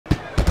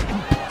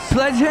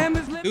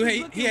Sledgehammer's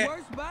Dude, he had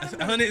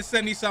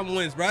 170 something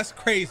wins, bro. That's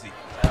crazy.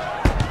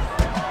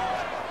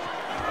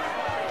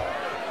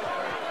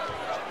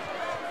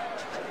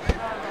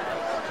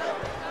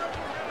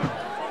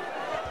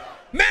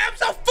 Man, I'm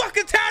so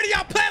fucking tired of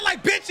y'all playing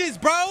like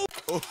bitches, bro.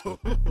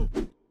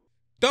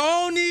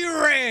 Tony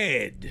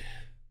Red.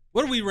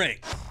 What are we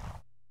ranked?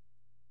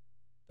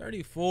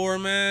 34,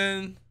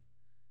 man.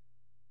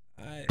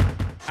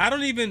 I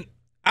don't even.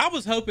 I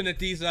was hoping that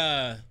these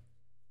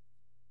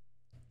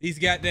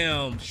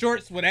goddamn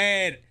shorts would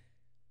add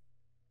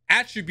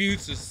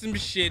attributes or some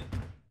shit.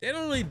 They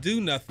don't really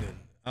do nothing.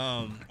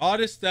 All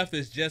this stuff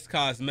is just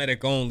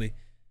cosmetic only.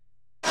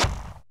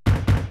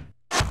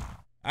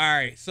 All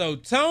right, so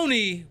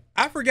Tony,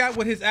 I forgot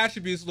what his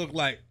attributes look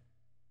like.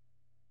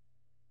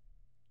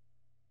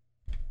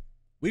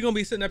 We gonna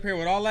be sitting up here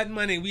with all that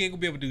money and we ain't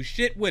gonna be able to do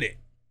shit with it.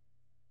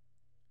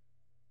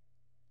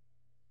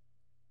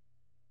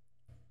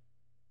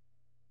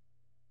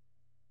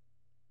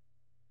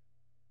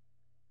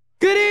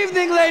 Good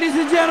evening, ladies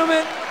and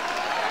gentlemen.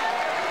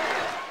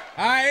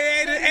 All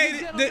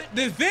right,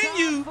 the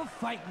venue,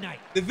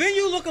 the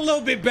venue look a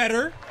little bit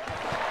better.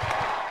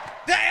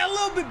 A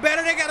little bit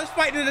better. They got us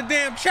fighting in the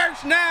damn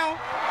church now.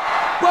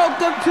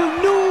 Welcome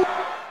to New.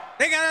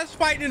 They got us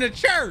fighting in the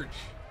church.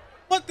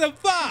 What the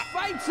fuck?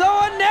 Fight's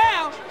on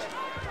now.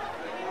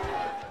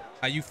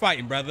 How you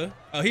fighting, brother?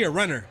 Oh, he a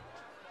runner.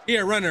 He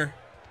a runner.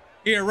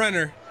 He a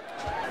runner.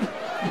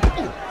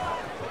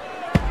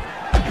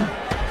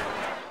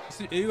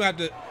 You have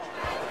to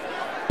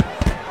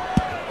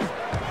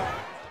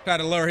try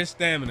to lower his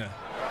stamina.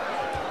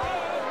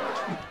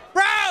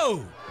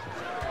 Bro!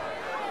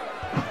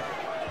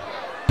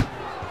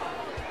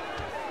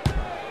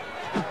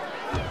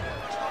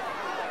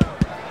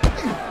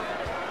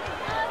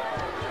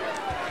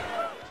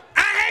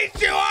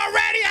 You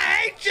already,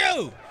 I hate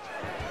you.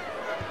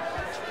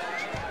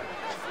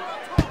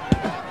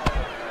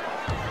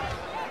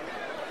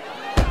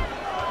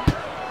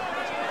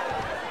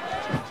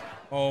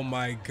 Oh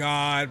my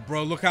God,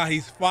 bro, look how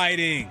he's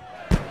fighting.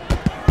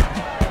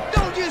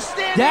 Don't just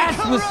stand there.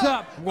 That's what's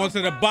up. We're going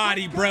to the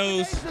body,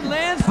 bros.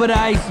 Lands for the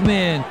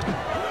Iceman.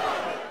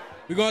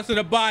 We're going to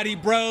the body,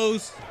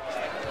 bros.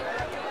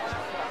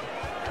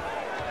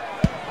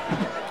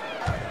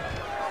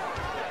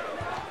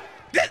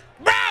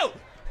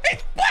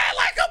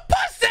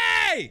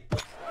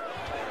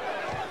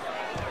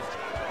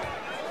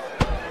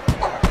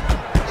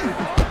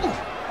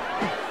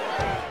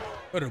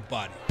 Go to the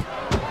body.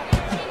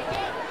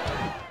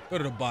 Go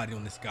to the body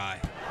on this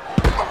guy.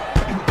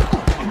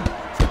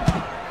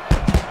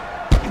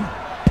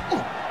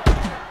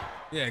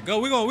 Yeah,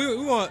 go. We're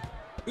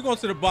going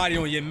to the body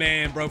on your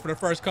man, bro, for the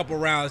first couple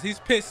rounds.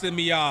 He's pissing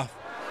me off.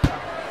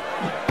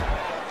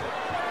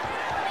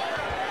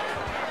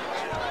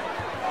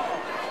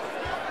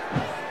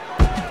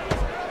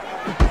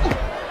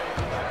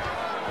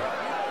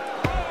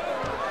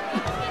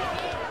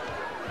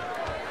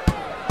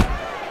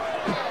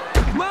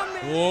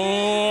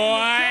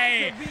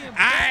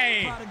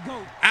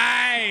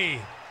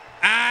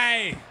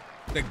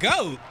 The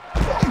GOAT.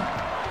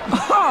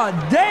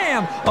 Oh,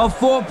 damn! A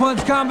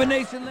 4-punch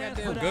combination.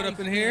 Goddamn good up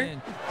in here.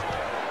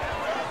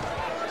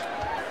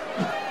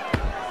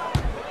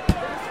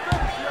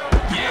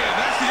 Yeah,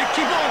 that's it.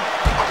 Keep on.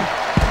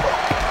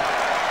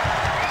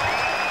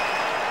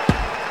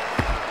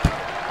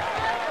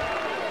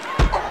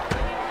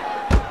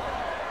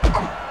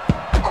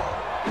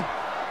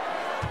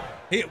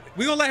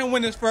 We're gonna let him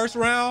win this first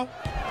round.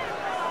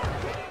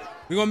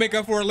 We're gonna make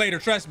up for it later.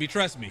 Trust me,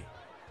 trust me.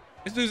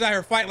 This dude's out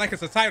here fighting like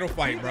it's a title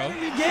fight, bro. He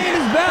gained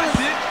his balance.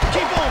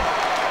 Keep on.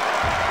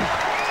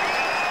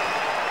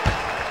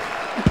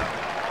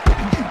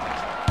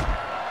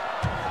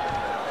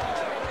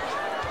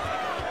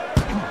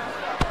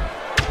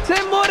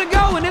 10 more to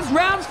go and this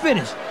round's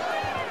finished.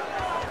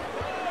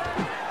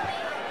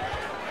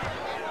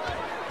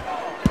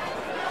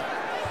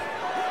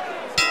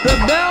 The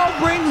bell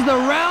brings the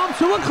round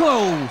to a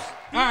close.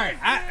 All right,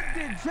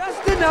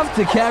 just enough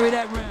to carry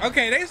that round.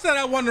 Okay, they said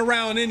I won the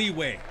round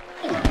anyway.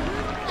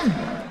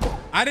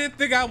 I didn't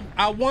think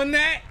I won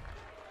that,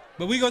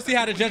 but we gonna see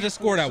how the judges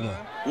score that one.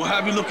 We'll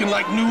have you looking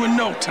like new in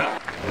no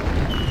time.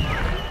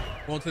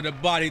 Going to the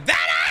body.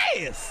 That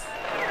ass!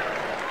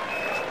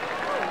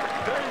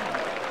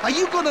 Are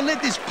you gonna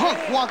let this punk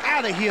walk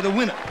out of here the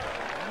winner?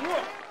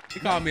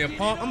 You called me a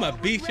punk? I'm gonna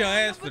beat your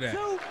ass for that.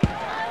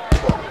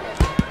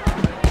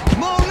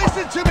 Mo,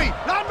 listen to me.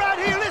 I'm right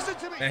here. Listen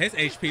to me. Man, his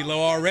HP low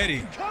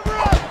already. Cover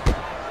up.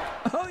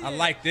 Oh, yeah. I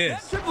like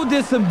this. That triple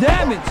did some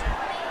damage.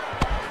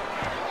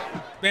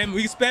 Man,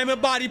 we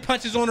spamming body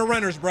punches on the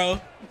runners,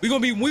 bro. We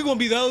gonna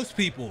be those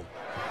people.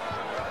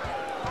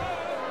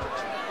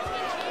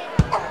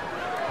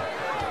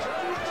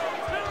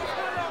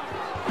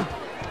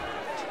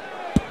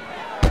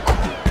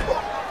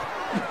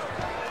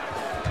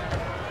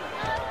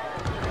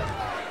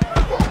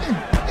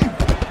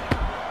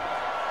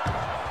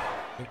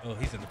 Oh,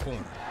 he's in the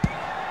corner.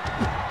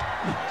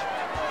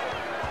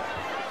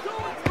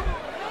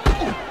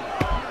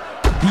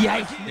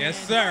 Yes,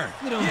 sir.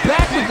 Hit him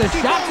back with the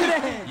shot to the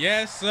head.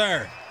 Yes,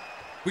 sir.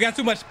 We got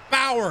too much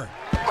power.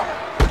 We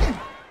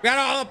got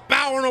all the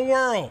power in the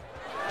world.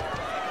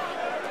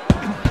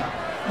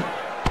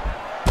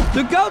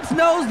 The goat's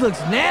nose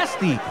looks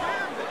nasty.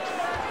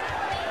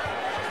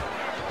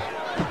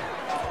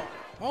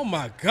 Oh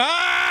my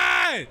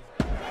God.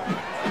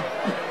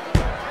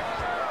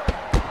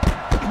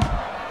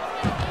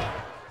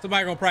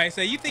 Somebody gonna probably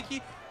say, you think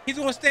he's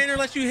gonna stand there and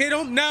let you hit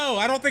him? No,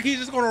 I don't think he's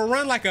just gonna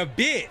run like a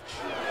bitch.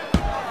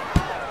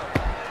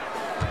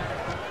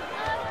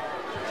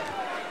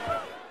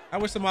 I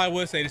wish somebody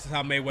would say this is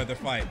how Mayweather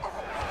fight.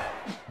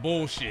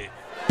 Bullshit.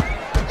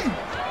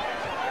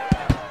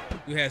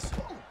 Who has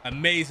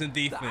amazing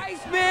defense. The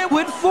Iceman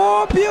with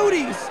 4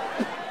 beauties.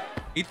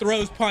 He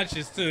throws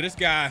punches too, this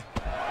guy.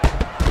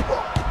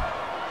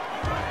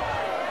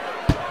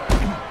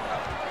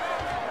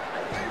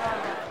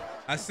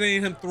 I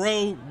seen him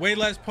throw way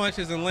less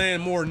punches and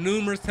land more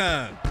numerous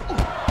times.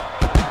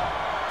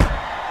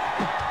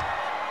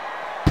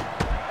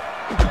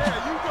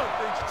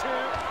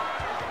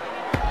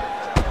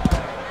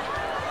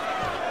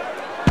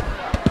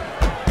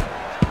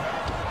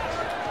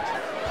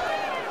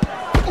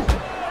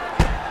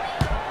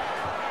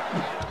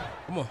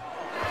 Come on.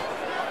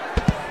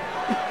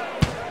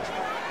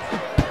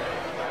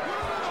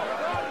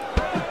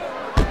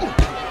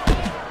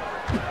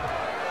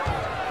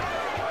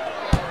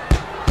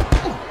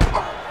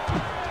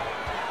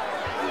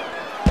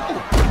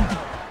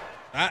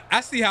 I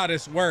see how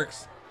this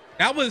works.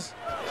 Let's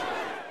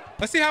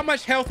see how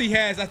much health he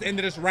has at the end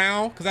of this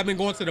round, because I've been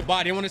going to the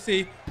body. I want to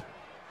see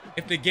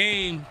if the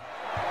game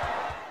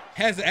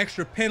has an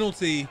extra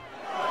penalty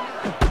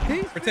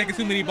for taking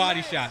too many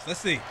body shots. Let's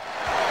see.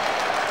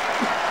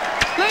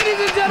 Ladies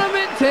and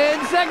gentlemen,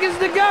 10 seconds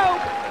to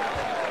go.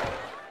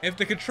 If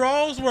the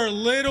controls were a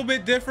little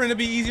bit different, it'd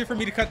be easier for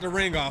me to cut the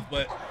ring off,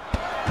 but.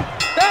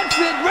 That's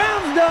it,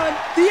 round's done.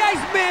 The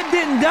Iceman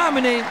didn't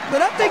dominate,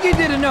 but I think he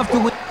did enough to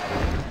win.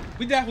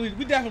 We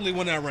definitely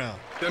won that round.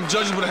 Them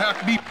judges would have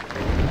to be.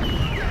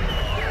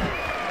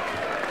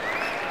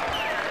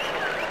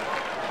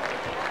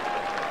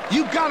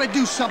 You gotta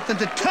do something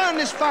to turn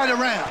this fight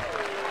around.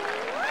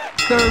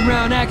 3rd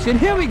round action,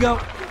 here we go.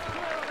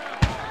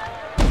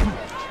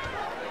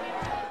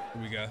 Here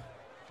we go.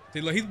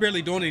 See, look, he's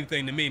barely doing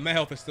anything to me. My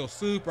health is still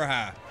super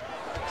high.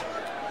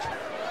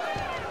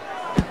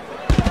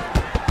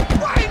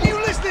 Why aren't you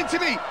listening to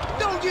me?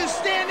 Don't just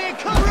stand there,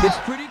 cover It's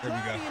up. pretty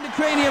cloudy in the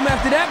cranium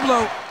after that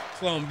blow.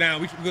 Slow him down.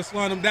 We're gonna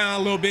slow him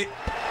down a little bit.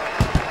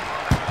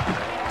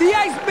 The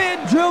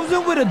Iceman drills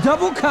him with a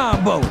double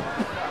combo.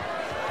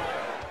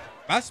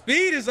 My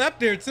speed is up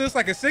there too. It's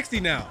like a 60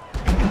 now.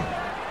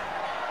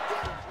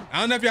 I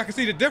don't know if y'all can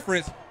see the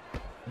difference.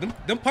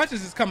 Them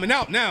punches is coming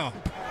out now.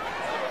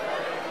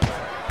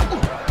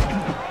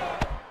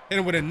 Hit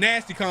him with a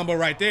nasty combo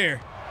right there.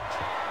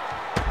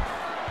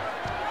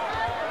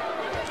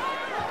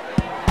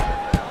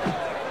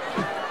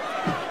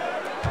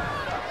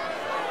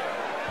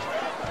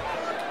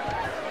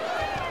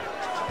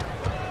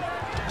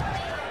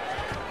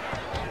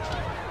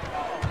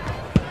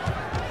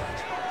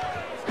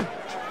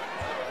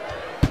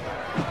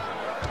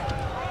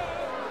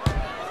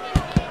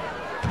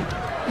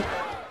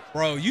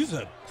 Bro, you's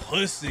a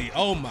pussy.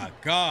 Oh my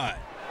God.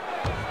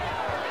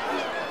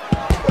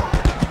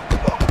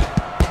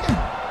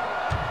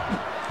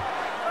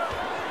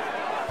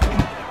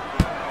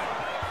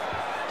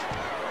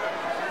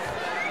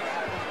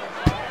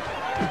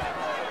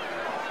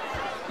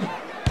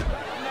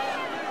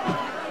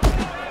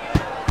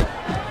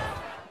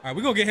 All right,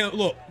 we're gonna get him.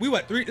 Look, we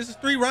what, 3? This is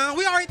 3 rounds.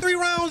 We already 3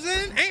 rounds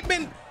in.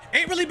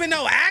 Ain't really been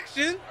no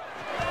action.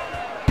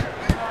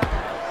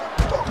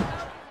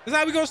 This is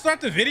how we gonna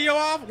start the video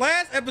off.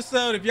 Last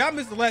episode, if y'all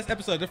missed the last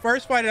episode, the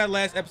first fight of that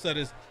last episode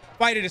is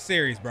fight of the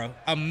series, bro.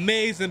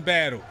 Amazing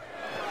battle.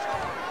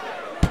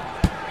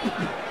 I'm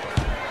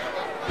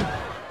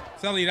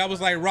telling you, that was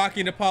like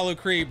Rocky and Apollo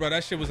Creed, bro.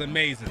 That shit was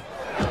amazing.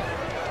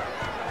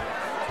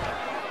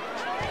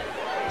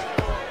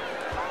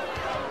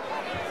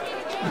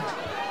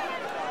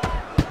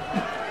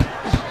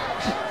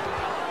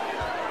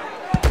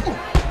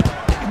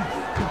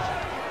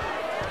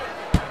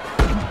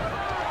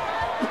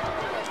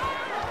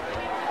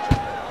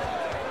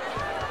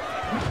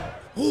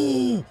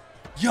 Ooh,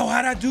 yo,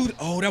 how'd I do?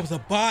 Oh, that was a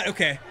bot.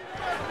 Okay.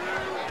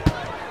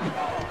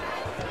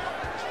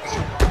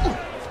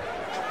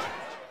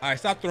 All right,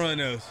 stop throwing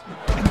those.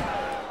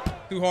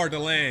 Too hard to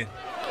land.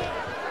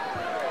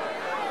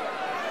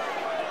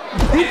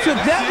 He took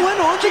that one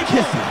on the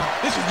kissing.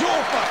 This is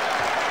your fight.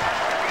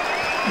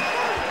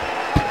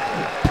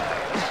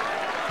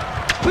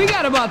 We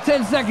got about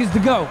 10 seconds to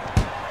go.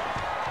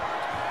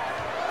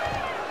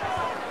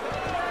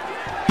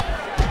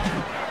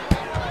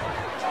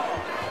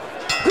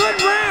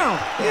 Good round.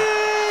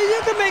 Yeah,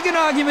 you can make an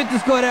argument to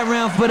score that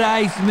round for the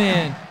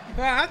Iceman.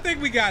 I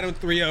think we got him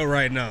 3-0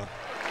 right now.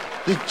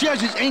 The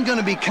judges ain't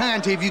gonna be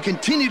kind to you if you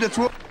continue to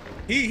throw.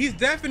 He's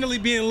definitely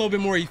being a little bit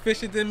more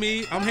efficient than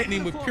me. I'm hitting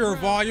him with pure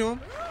volume.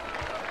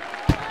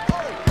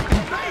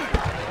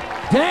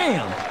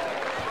 Damn.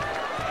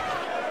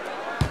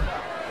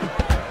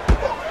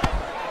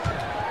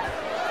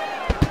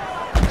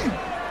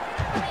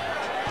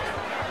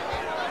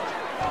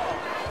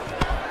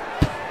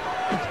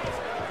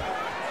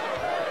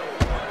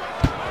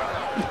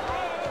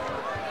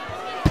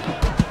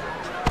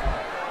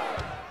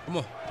 Come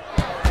on.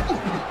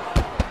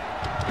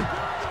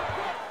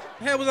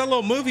 The hell was that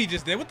little move he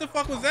just did? What the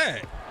fuck was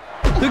that?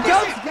 The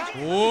GOAT's got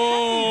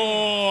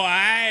Whoa,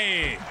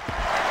 aye.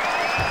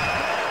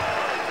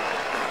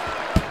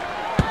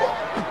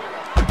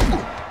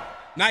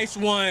 Nice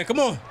one. Come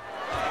on.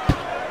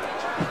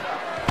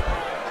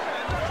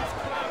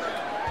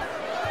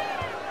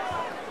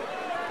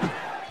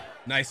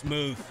 Nice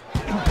move.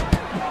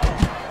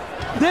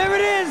 There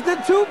it is, the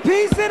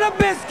 2-piece and a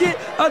biscuit.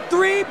 A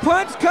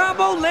 3-punch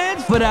combo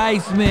lands for the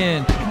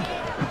Iceman.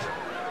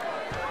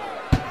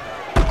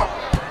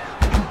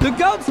 The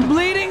GOAT's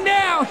bleeding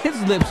now.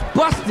 His lips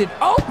busted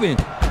open.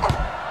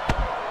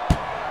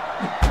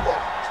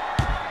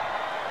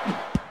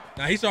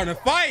 Now he's starting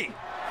to fight.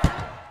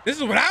 This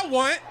is what I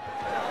want.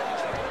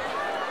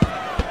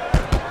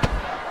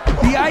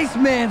 The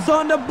Iceman's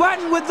on the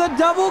button with the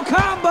double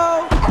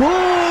combo.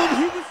 Boom.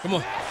 He was Come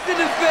on. in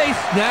the face.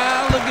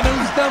 Now look at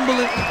him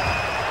stumbling.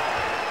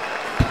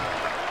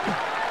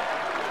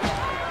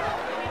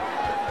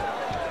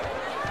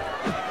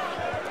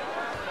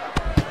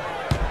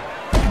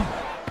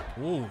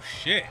 Oh,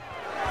 shit.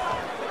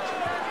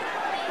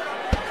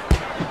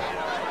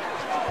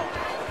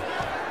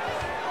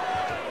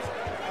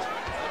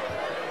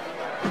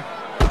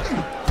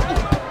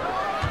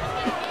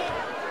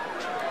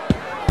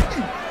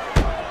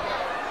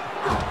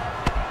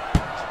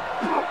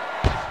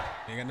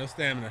 Ain't got no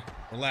stamina.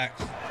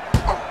 Relax.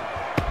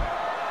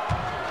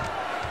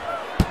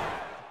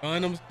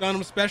 Done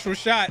them special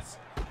shots.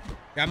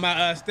 Got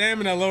my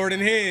stamina lower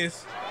than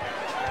his.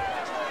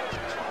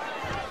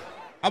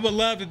 I would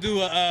love to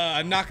do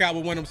a knockout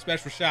with one of them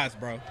special shots,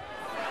 bro.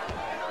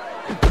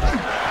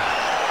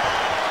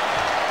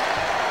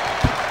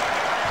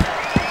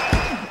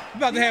 I'm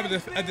about to have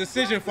a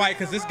decision fight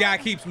because this guy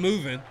keeps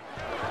moving.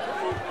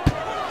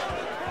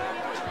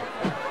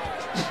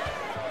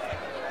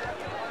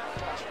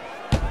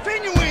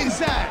 Pin you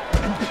inside.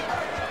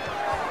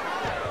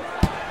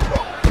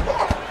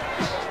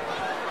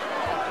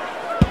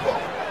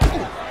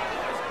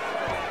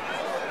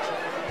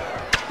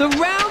 The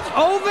round's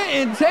over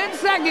in 10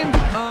 seconds.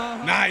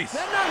 Nice.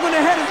 They're not going to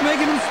head us,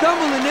 making him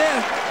stumble in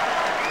there.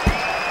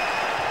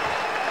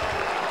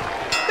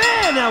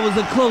 Man, that was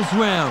a close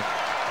round.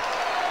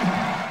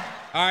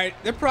 All right,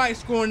 they're probably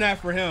scoring that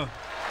for him.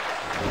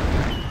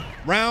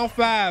 Round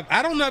 5.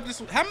 I don't know if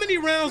this. How many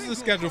rounds is the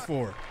schedule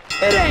for?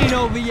 It ain't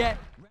over yet.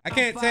 I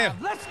can't tell.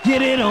 Let's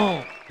get it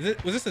on.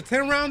 Was this a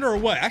 10 rounder or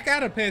what? I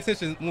gotta pay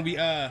attention when we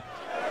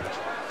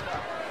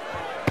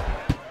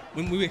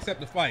accept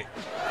the fight.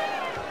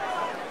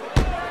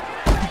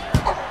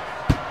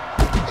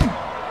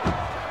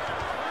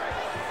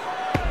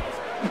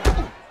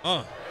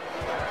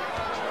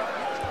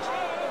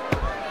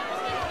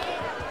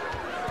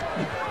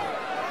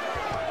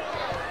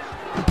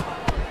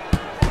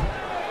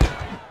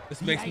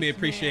 This makes me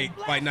appreciate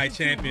Fight Night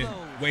Champion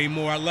way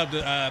more. I loved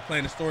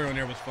playing the story on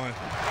there. Was fun.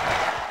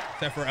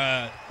 Except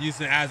for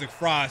using Isaac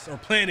Frost or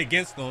playing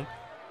against him.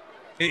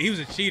 He was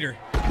a cheater.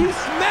 He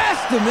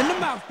smashed him in the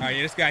mouth. All right,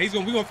 yeah, this guy,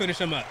 we're gonna finish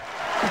him up.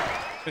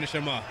 Finish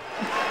him off.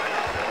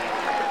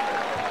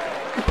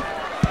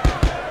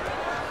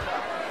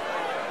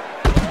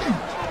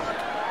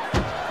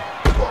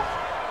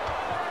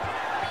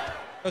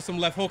 There's some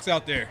left hooks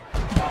out there.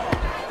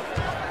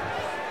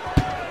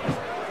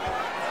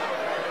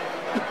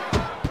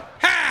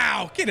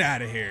 How? Get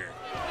out of here.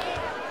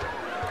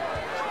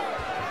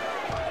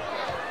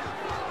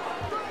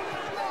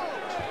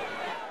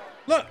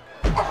 Look.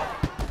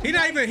 He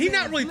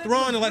not really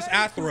throwing unless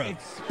I throw.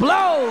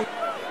 Explode.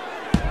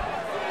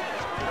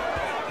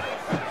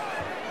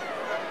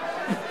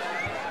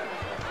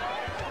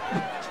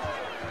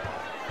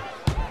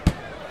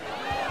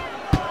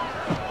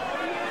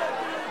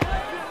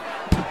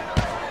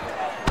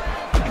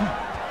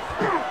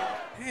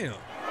 Damn.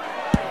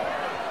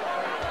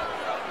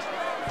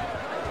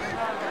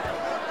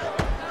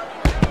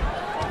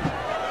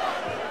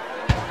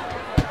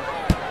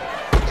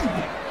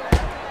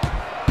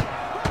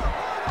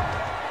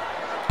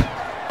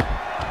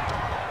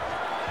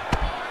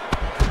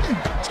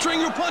 String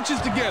your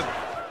punches together.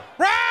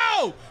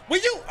 Bro, will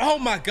you? Oh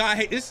my God!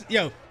 Hey, he's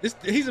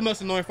the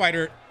most annoying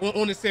fighter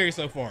on this series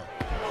so far.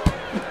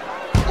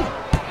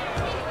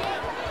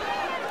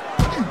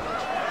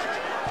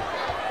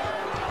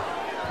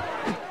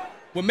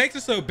 What makes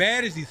it so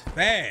bad is he's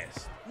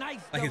fast. Nice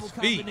like his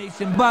double feet.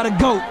 combination by the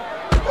GOAT.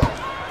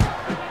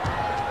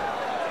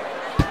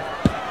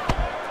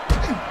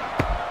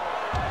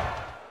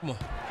 Come on.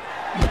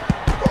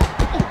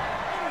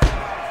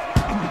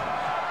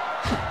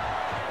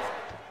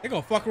 They're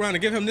gonna fuck around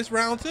and give him this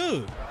round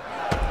too.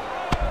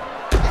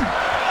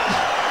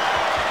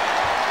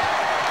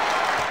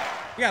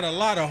 He got a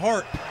lot of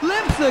heart.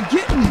 Lips are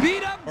getting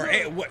beat up.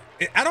 Or what?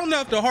 I don't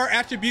know if the heart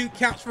attribute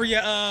counts for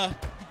your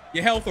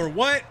health or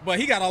what, but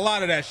he got a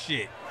lot of that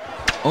shit.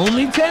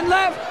 Only 10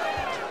 left.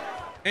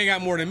 Ain't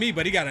got more than me,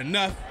 but he got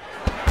enough.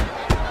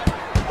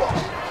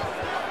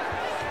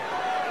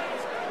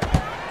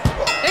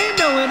 Ain't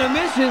no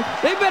intermission.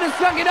 They better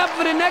suck it up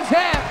for the next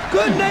half.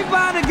 Couldn't they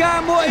find a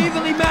guy more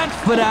evenly matched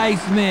for the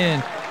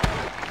Iceman?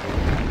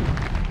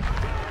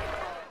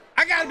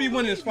 I gotta be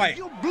winning this fight.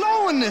 You're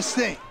blowing this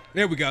thing.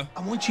 There we go.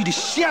 I want you to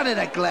shatter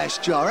that glass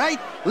jaw, right?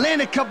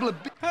 Land a couple of...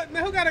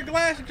 Man, who got a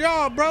glass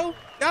jaw, bro?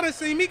 Y'all done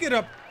seen me get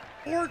up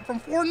from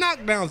 4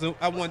 knockdowns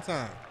at one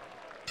time.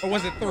 Or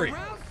was it 3?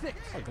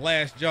 A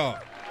glass jaw.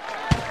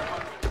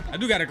 I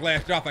do got a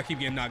glass jaw if I keep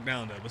getting knocked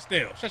down, though. But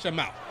still, shut your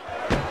mouth.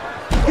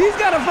 He's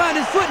got to find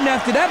his footing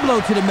after that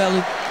blow to the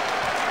belly.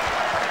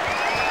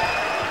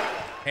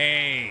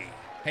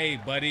 Hey,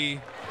 buddy.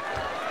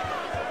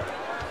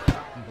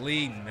 I'm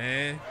bleeding,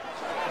 man.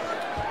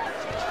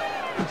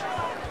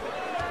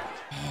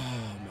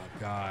 Oh, my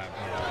God,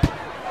 bro.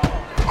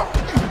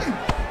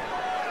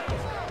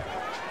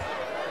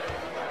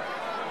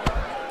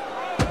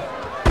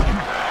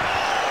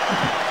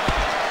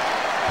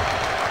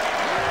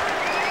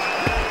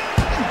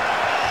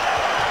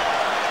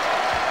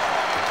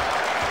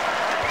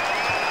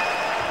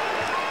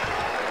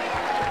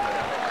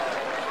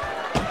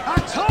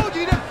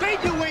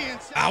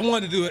 I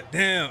wanted to do it.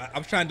 Damn, I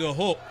was trying to do a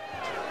hook.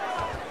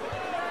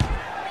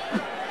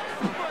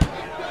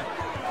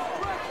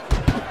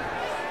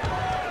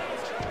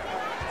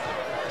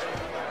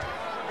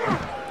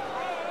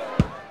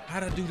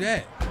 How'd I do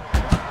that?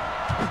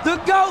 The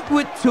GOAT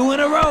with 2 in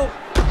a row.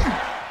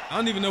 I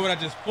don't even know what I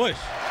just pushed.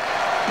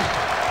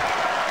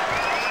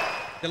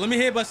 Yeah, let me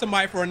headbutt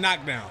somebody for a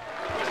knockdown.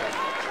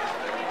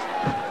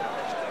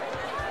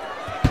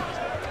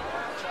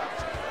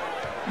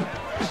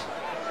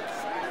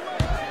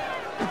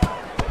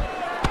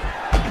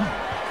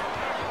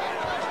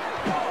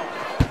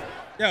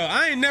 Yo,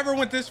 I ain't never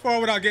went this far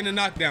without getting a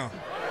knockdown.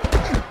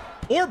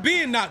 Or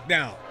being knocked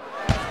down.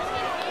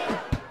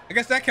 I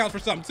guess that counts for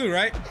something too,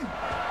 right?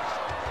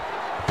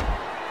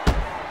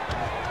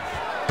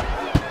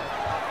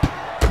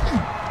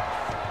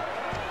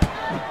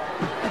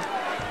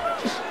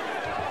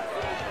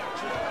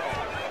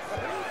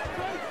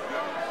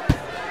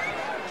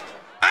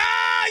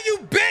 Ah, you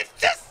bitch!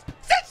 Just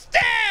sit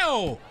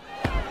still!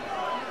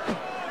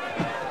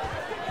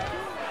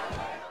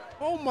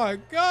 Oh my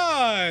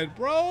God,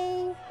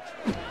 bro.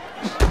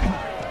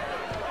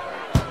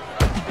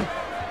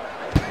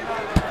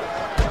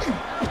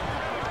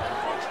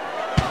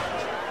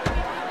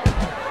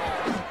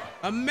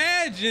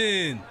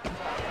 Imagine.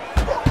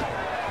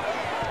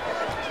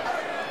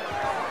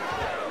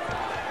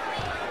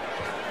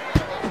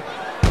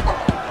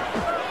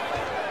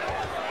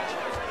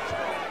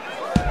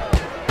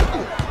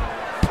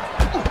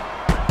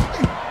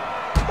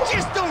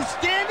 Just don't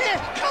stand there.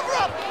 Cover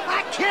up.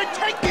 I can't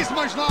take this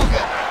much longer.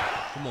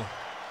 Come on.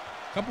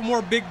 Couple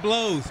more big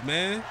blows,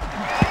 man.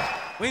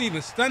 We ain't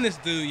even stunned this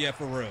dude yet,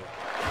 for real.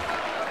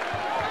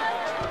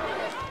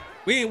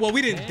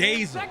 We didn't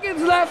daze him.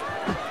 Seconds left.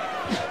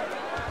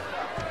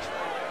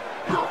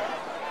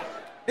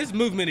 His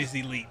movement is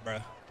elite, bro.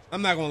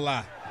 I'm not gonna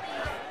lie.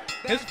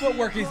 His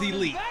footwork is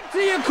elite. Back to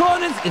your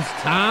corners. It's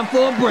time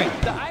for a break.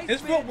 The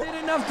Iceman did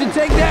enough to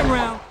take that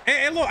round.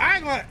 And look, I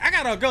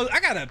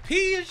gotta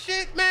pee and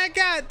shit, man.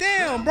 God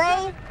damn,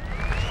 bro.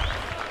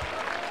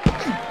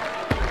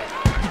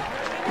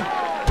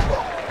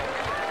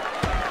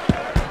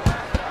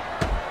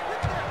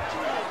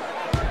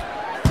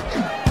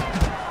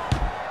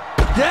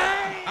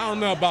 Dang. I don't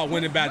know about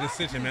winning by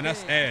decision, man.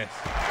 That's ass.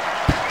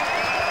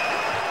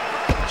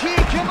 Kid,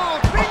 come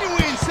on, bring you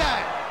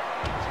inside.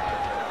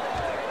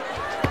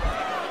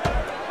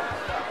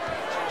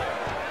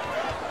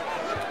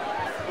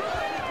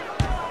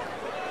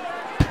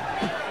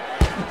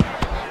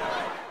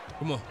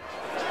 Come on.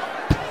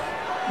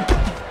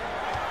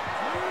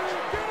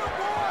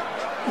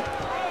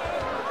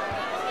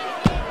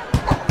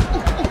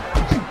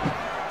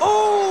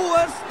 Oh,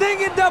 a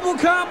stinging double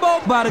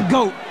combo by the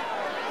GOAT.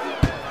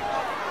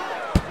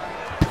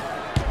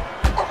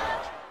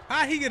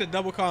 How'd he get a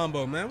double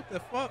combo, man? What the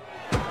fuck?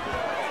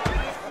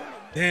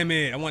 Damn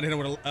it. I wanted to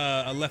hit him with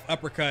a left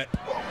uppercut.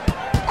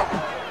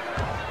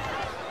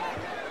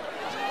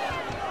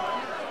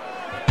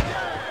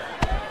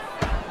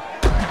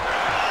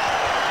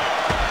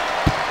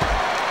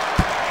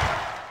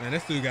 Man,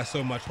 this dude got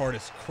so much heart,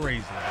 it's crazy,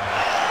 man.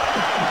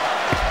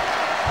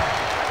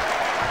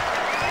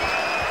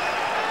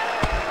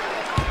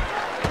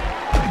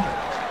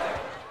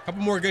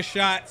 Couple more good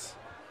shots.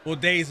 We'll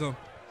daze him.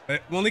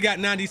 But we only got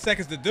 90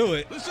 seconds to do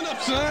it. Listen up,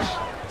 son.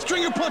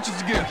 String your punches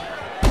together.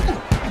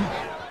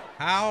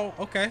 How?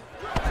 Okay.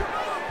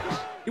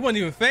 He wasn't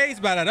even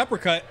fazed by that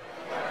uppercut.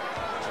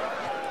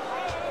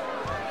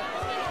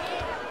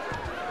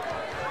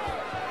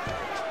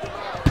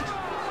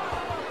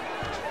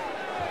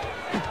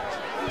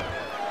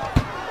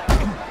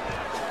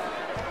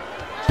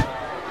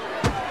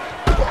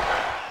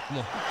 Come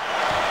on.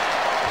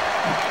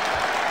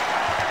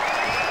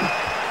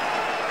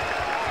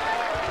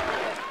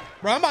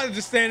 Bro, I'm about to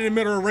just stand in the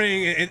middle of the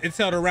ring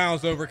until the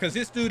round's over because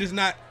this dude is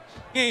not,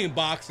 he ain't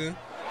boxing.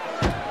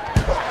 There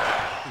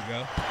you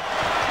go.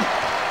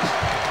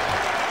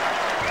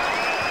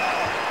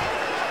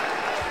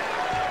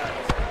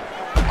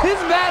 His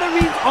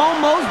battery's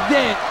almost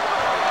dead.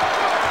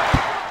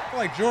 I feel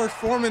like George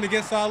Foreman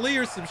against Ali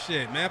or some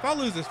shit, man. If I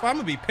lose this fight, I'm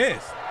gonna be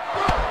pissed.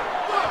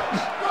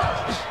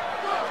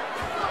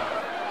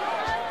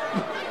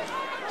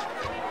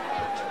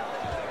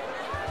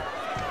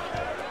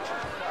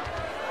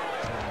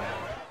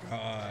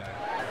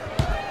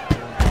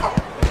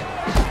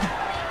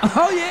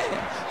 Oh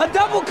yeah, a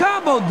double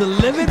combo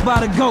delivered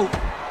by the GOAT.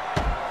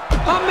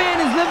 My man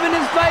is living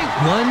his fight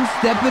one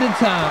step at a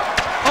time.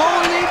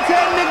 Only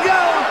 10 to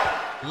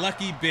go.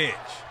 Lucky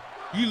bitch.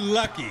 You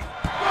lucky.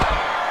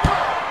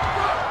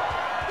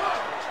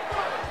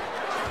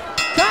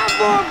 Time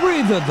for a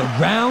breather. The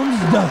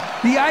round's done.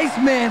 The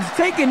Iceman's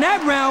taking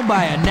that round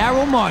by a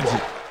narrow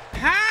margin.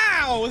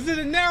 How is it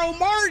a narrow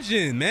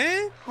margin,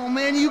 man? Oh,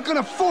 man, you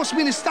gonna force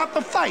me to stop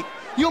the fight.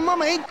 Your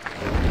mama ain't...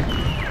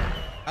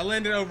 I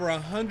landed over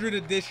 100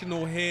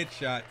 additional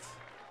headshots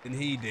than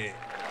he did.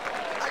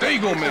 There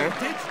you go, man.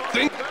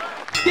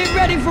 Get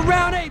ready for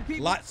round 8,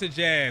 people. Lots of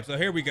jabs. So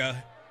here we go. All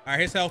right,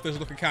 his health is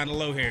looking kind of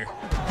low here.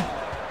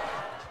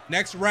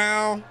 Next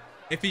round,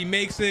 if he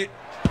makes it,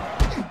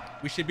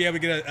 we should be able to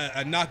get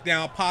a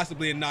knockdown,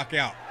 possibly a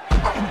knockout.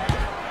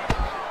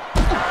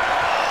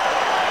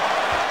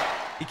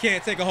 He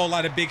can't take a whole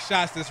lot of big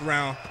shots this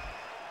round.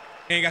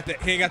 He ain't got the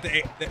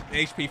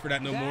HP for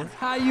that no more. That's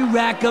how you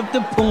rack up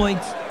the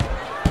points.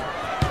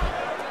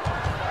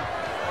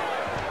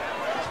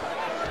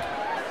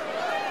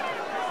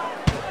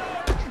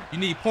 You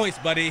need points,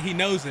 buddy. He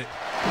knows it.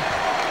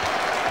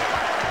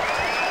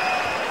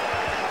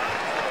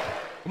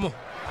 Come on.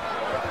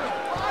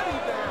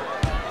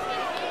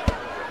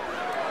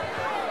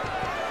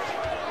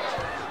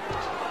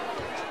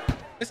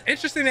 It's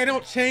interesting they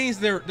don't change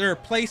their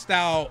play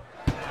style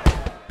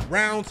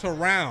round to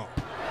round.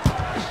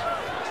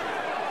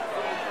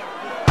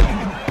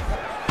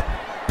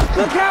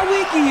 Look how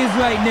weak he is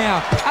right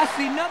now. I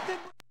see nothing.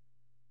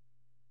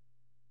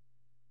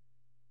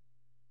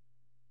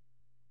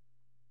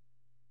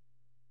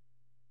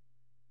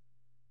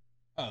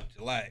 Oh,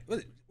 July.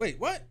 Wait,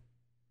 what?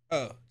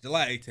 Oh,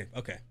 July 18th.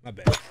 Okay, my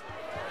bad.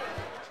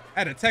 I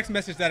had a text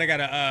message that I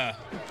got a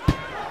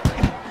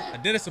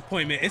dentist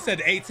appointment. It said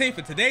the 18th,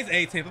 and today's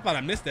 18th. I thought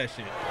I missed that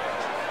shit.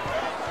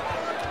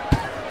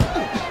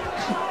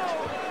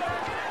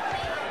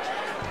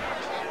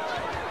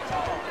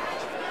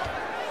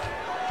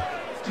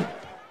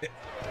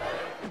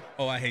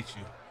 Oh, I hate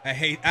you.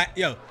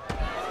 Yo. Oh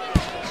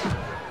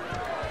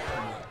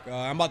my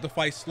God, I'm about to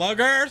fight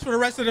sluggers for the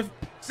rest of the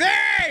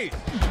series.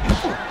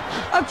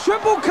 A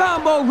triple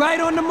combo right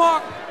on the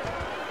mark.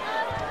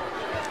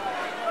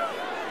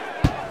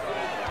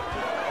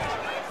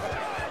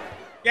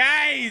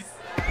 Guys.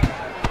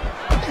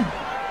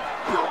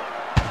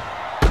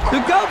 The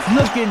GOAT's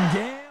looking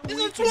damn. This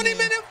is a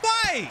 20-minute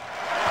fight.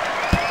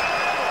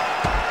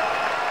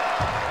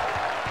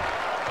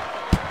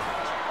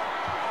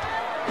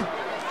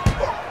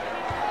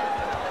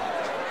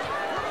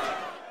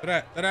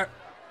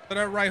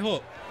 That right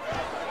hook.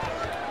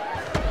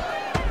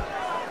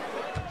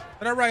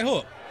 That right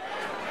hook.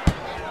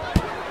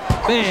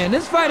 Man,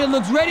 this fighter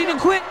looks ready to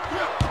quit.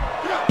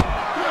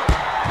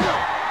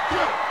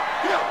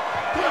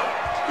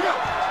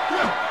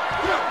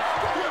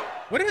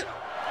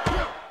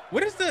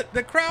 What is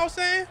the crowd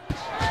saying?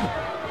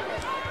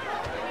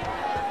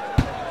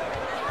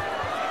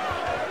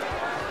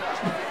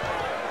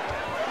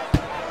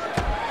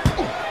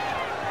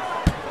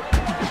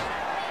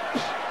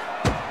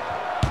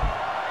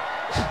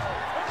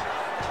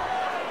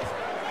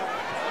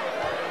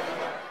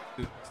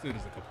 This dude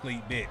is a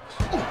complete bitch.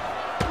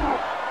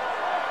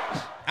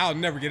 I'll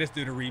never get this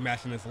dude a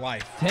rematch in his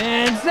life.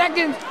 10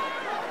 seconds.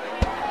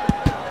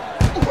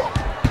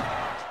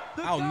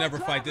 I'll never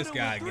fight this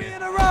guy again. 3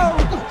 in a row.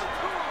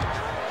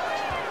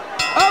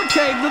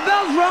 Okay, the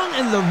bell's rung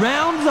and the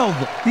round's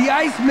over. The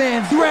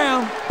Iceman's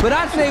round, but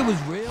I'd say it was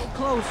real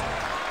close.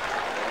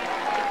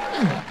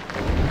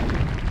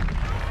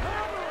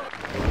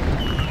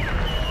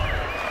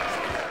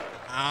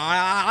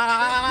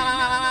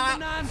 Number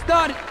 9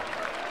 started.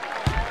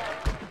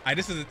 All right,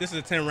 this is a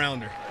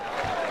 10-rounder.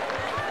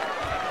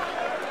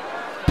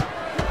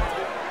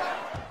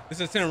 This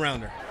is a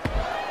 10-rounder.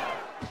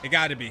 It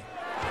got to be.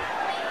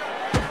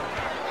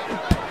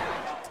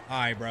 All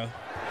right, bro.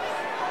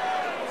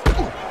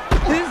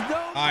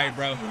 All right,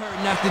 bro.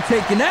 Hurting after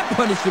taking that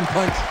punishing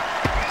punch.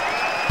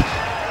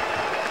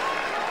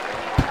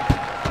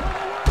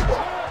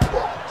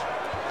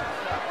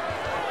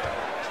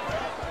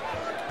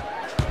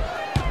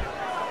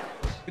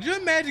 Could you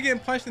imagine getting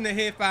punched in the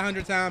head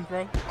 500 times,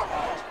 bro?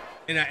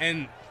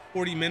 In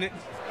 40 minutes?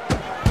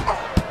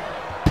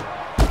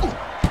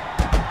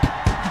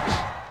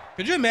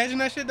 Could you imagine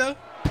that shit, though?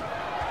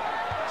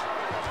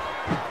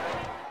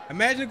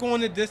 Imagine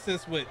going the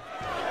distance with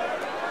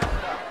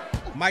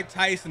Mike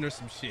Tyson or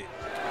some shit.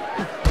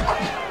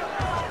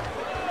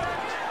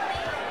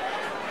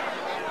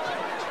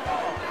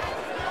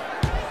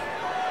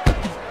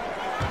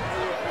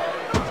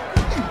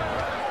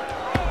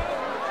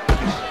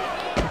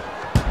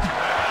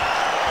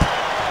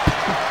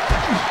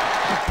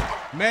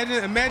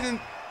 Imagine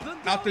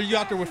out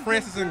there with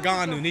Francis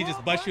Ngannou and he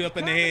just busts you up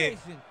in the head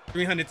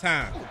 300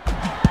 times.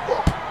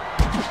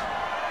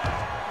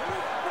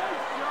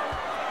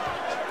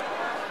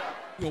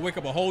 You gonna wake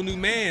up a whole new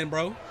man,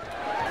 bro.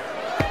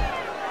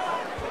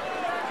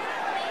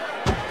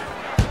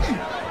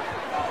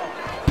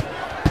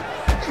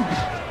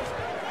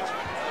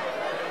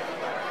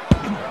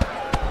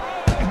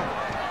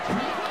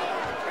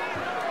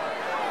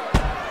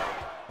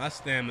 My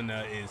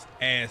stamina is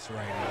ass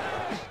right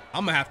now.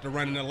 I'm gonna have to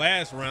run in the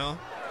last round.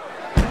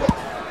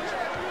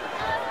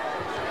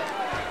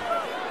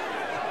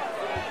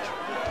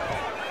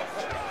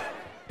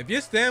 If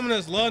your stamina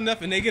is low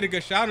enough and they get a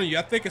good shot on you,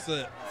 I think it's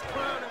a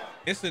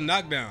instant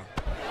knockdown.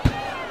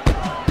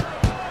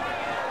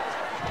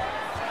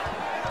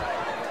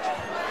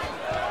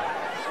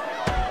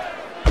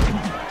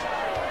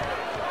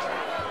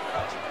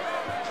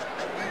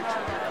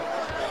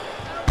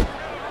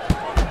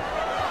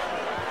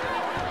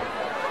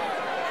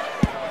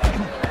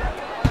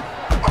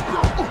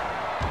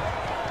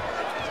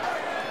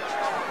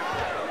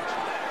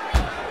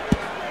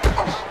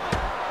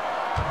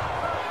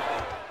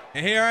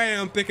 And here I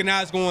am thinking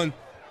I was going,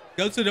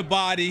 go to the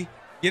body,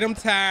 get them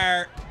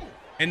tired,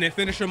 and then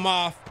finish them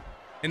off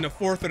in the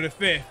 4th or the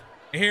 5th.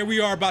 And here we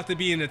are about to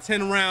be in a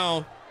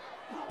 10-round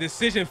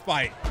decision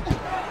fight.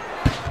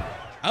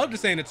 I hope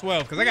this ain't a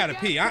 12 because I got to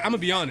pee. I'm going to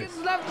be honest.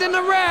 Left in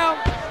the round.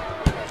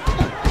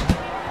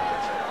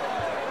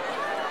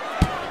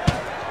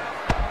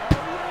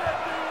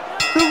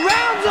 The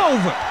round's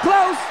over.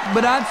 Close,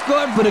 but I'd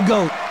scored for the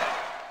GOAT.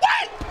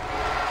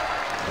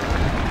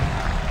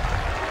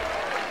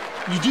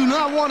 You do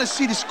not want to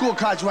see the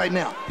scorecards right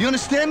now. You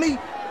understand me?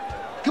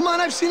 Come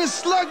on, I've seen a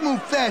slug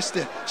move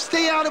faster.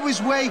 Stay out of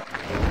his way.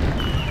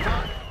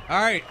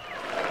 All right.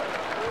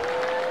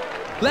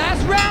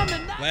 Last round.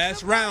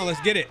 Last round.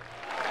 Let's get it.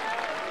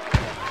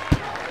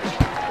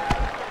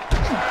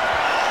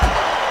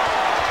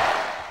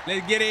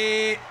 Let's get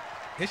it.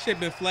 This shit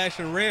been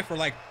flashing red for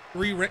like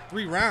three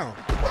rounds.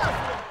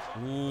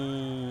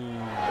 Ooh.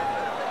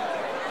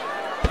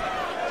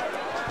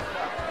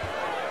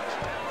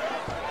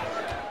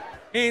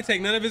 He ain't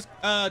take none of his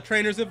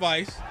trainer's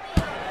advice.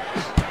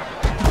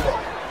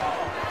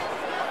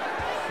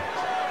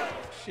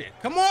 Shit,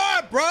 come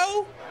on,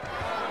 bro.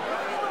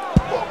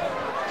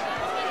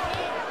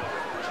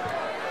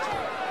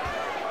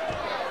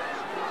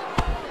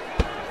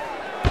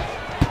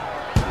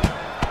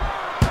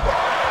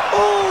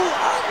 Ooh,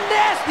 a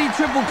nasty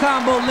triple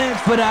combo lands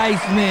for the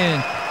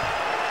Iceman.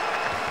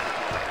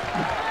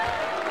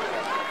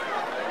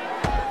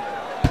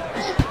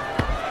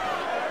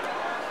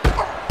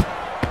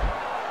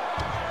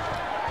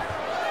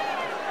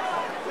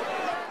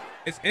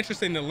 It's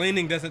interesting the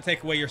leaning doesn't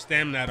take away your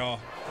stamina at all.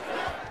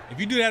 If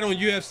you do that on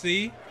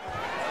UFC,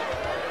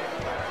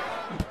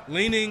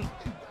 leaning,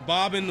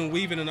 bobbing and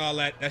weaving and all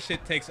that, that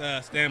shit takes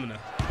stamina.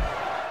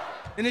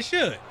 And it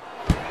should.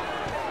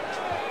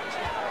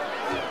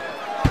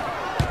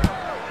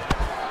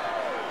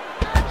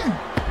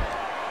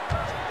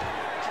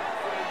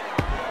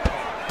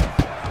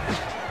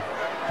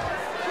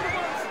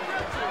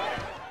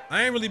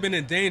 I ain't really been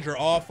in danger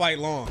all fight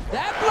long.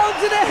 That blow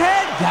to the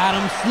head got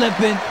him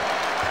slipping.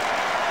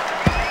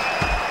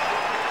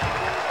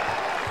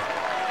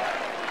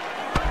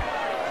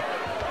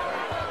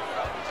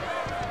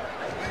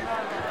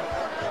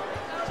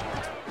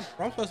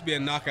 I'm supposed to be a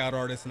knockout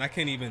artist, and I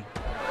can't even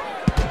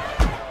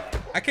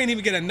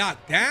get a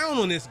knockdown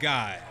on this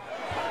guy.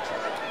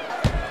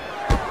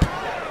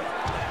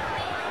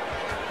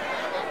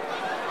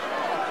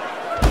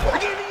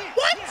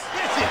 What?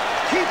 That's it.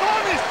 Keep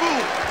on this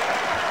fool.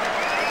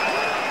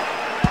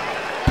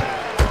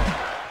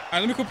 All right,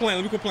 let me quit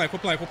playing. Quit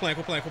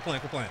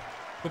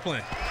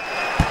playing.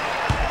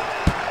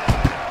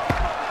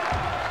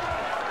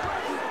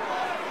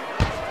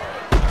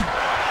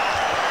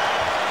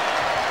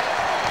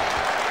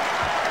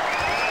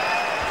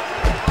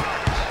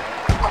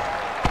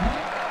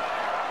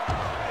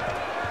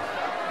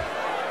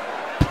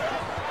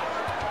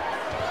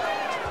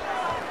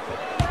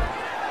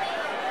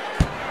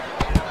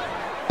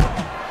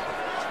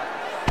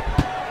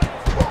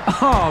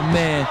 Oh,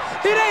 man.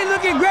 It ain't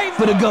looking great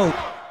for the GOAT.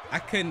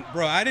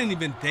 I didn't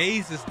even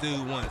daze this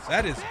dude once.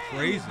 That is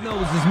crazy. His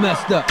nose is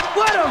messed up.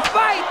 What a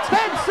fight.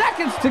 10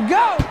 seconds to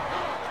go.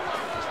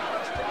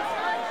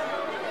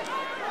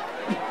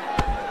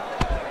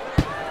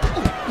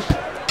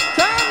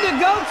 Time to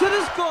go to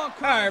the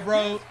scorecard. All right,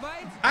 bro.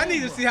 I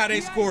need to see how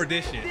they scored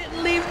this shit.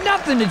 Didn't leave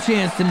nothing to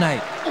chance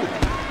tonight.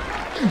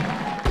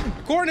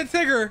 According to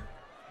Tigger,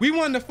 we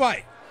won the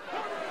fight.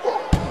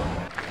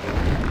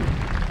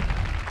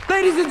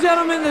 Ladies and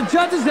gentlemen, the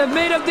judges have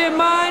made up their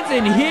minds,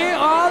 and here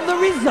are the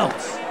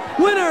results.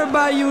 Winner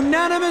by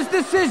unanimous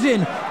decision,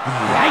 the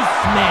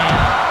Iceman.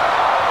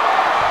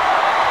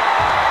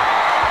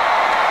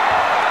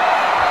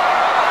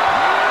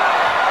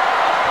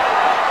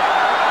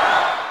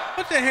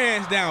 Put your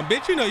hands down,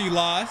 bitch. You know you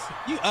lost.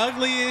 You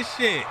ugly as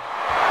shit.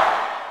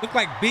 Look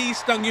like bees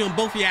stung you in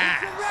both your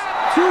eyes.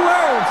 2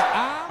 words.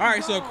 All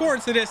right, so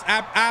according to this,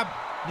 I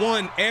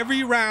won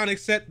every round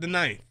except the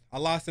 9th. I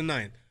lost the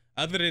 9th.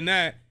 Other than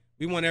that,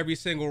 we won every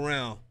single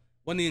round.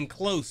 Wasn't even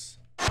close.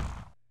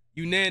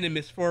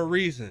 Unanimous for a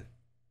reason.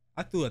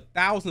 I threw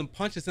 1,000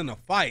 punches in a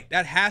fight.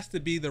 That has to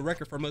be the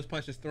record for most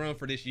punches thrown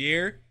for this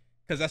year,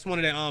 because that's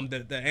one of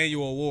the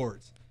annual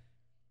awards.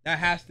 That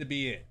has to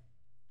be it.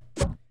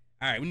 All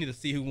right, we need to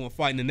see who won't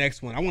fight in the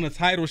next one. I want a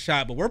title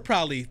shot, but we're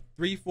probably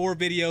 3-4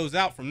 videos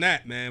out from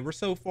that, man. We're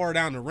so far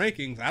down the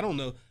rankings. I don't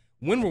know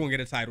when we're gonna get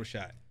a title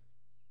shot.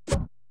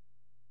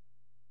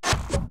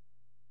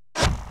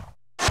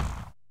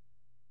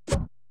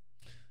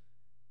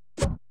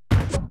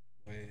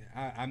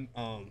 I'm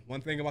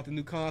one thing about the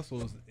new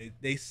consoles,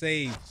 they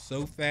save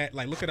so fast.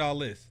 Like, look at all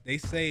this. They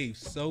save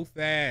so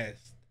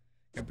fast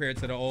compared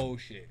to the old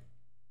shit.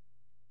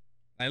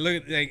 Like,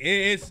 look, like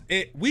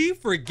we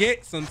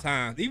forget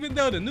sometimes, even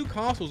though the new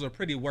consoles are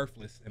pretty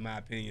worthless in my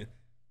opinion.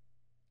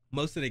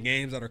 Most of the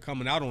games that are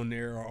coming out on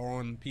there are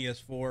on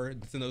PS4,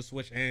 Nintendo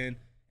Switch, and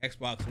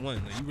Xbox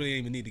One. Like, you really don't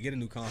even need to get a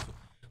new console.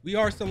 We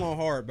are still on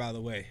hard, by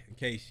the way, in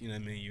case, you know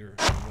what I mean, you're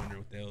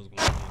wondering what the hell is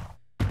going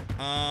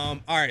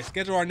on. All right,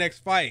 schedule our next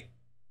fight.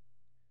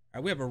 All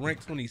right, we have a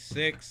rank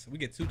 26. We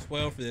get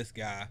 212 for this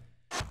guy.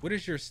 What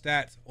is your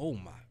stats? Oh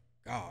my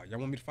God, y'all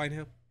want me to fight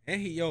him?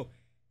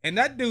 And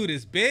that dude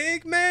is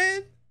big,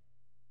 man.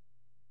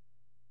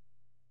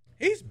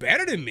 He's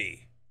better than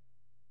me.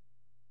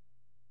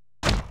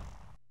 Man,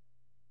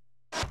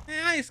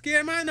 I ain't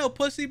scared, man. I ain't no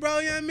pussy, bro.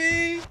 You know what I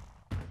mean?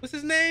 What's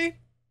his name?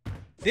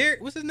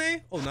 Derrick. What's his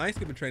name? Oh, no, I ain't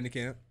skipping training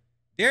camp.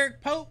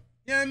 Derrick Pope.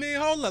 You know what I mean?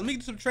 Hold up. Let me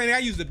get some training. I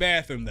use the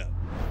bathroom, though.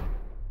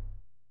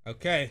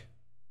 Okay.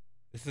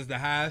 This is the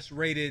highest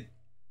rated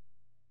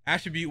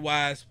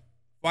attribute-wise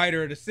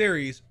fighter of the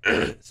series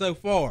so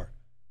far.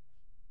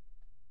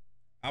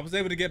 I was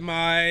able to get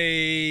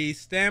my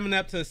stamina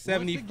up to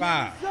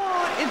 75.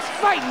 It's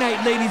fight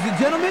night, ladies and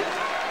gentlemen.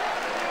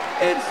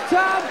 It's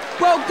time.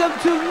 Welcome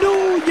to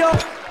New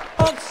York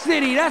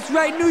City. That's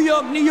right, New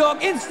York, New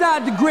York.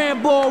 Inside the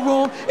Grand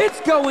Ballroom. It's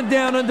going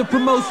down under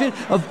promotion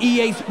of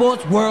EA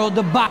Sports World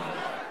of Boxing.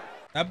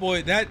 That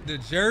boy, the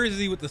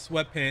jersey with the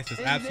sweatpants is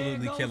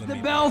absolutely killing me.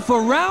 The bell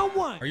for round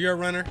 1. Are you a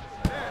runner?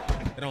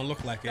 It don't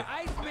look like it.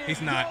 He's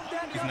not.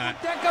 He's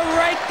not. That go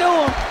right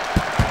through him.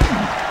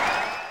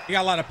 He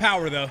got a lot of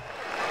power, though.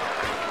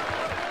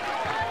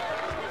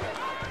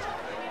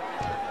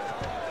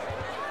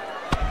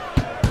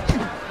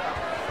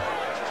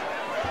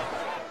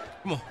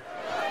 Come on.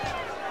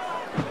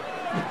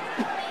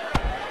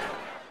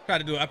 Try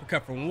to do an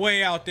uppercut from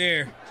way out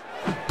there.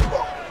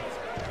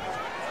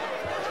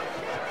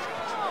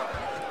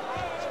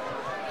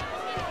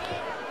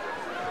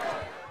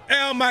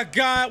 Oh my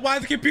God, why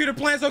is the computer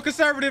playing so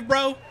conservative,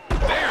 bro? There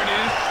it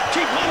is.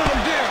 Keep holding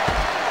him down.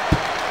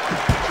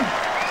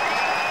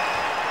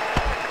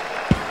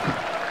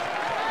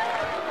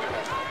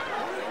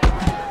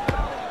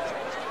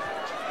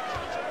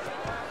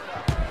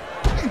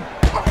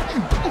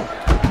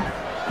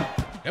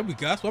 There we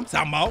go, that's what I'm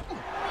talking about.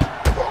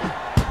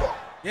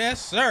 Yes,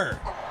 sir.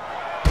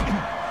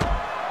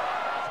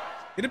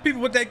 Get the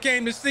people what they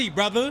came to see,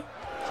 brother.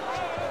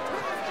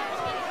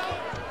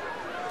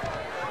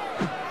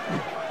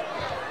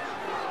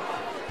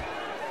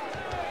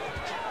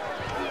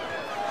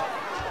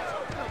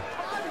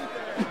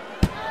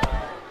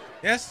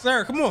 Yes,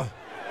 sir. Come on.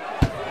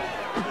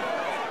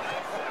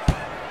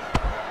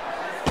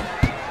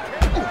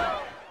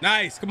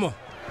 Nice. Come on.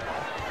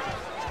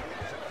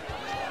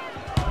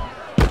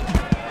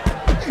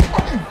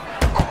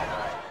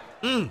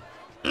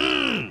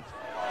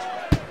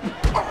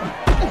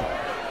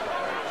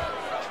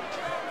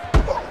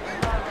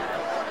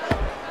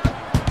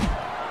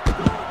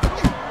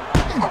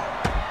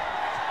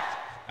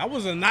 That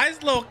was a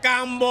nice little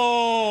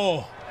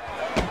combo.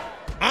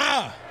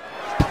 Ah.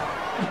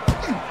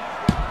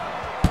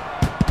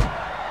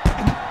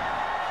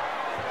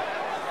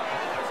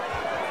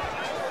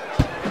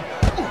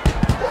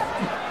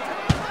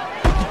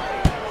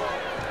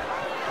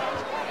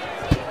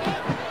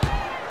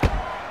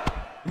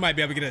 Might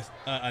be able to get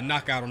a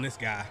knockout on this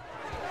guy.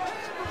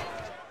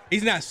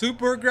 He's not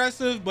super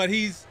aggressive, but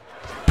he's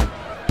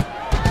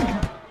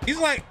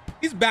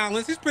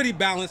balanced. He's pretty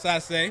balanced, I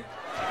say.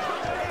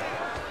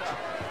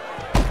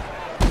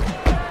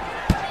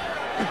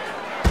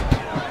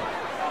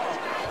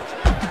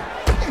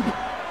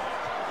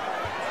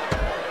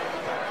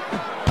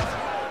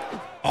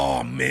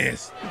 Oh,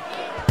 missed.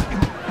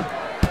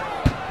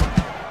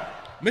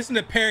 Missing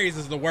the parries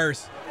is the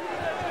worst.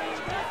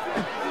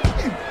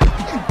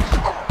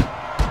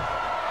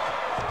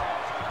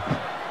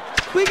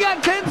 We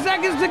got 10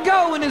 seconds to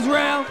go in this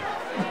round.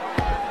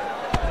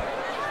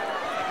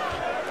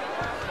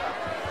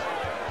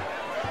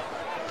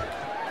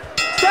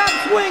 Stop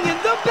swinging,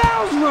 the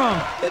bell's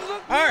rung. It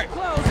looked all right,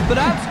 close, but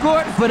I've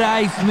scored for the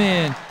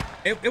Iceman.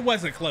 It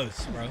wasn't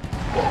close, bro.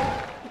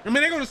 I mean,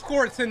 they're gonna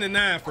score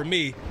 10-9 for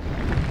me.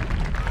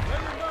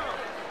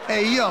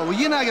 Hey, yo,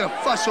 you're not gonna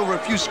fuss over a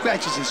few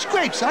scratches and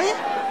scrapes, are you?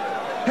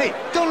 Hey,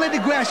 don't let the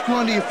grass grow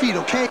under your feet,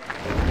 okay?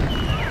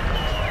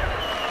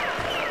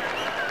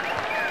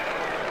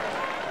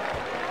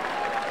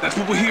 That's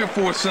what we're here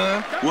for,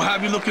 son. We'll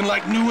have you looking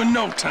like new in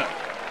no time.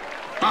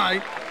 All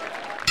right.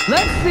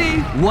 Let's see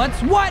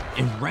what's what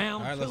in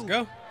round All right, two. let's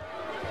go.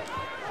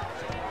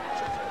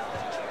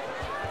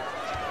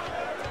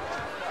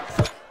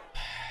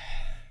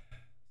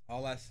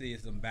 All I see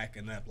is them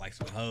backing up like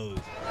some hoes.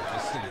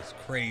 This shit is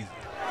crazy.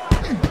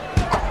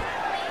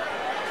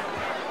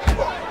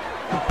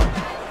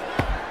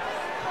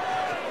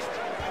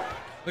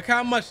 Look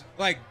how much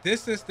like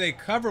distance they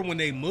cover when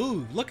they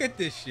move. Look at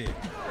this shit.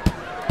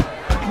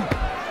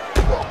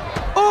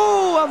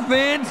 Oh, a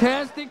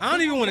fantastic. I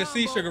don't even want to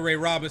see Sugar Ray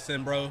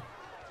Robinson, bro.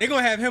 They're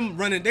gonna have him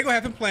running, they're gonna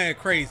have him playing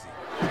crazy.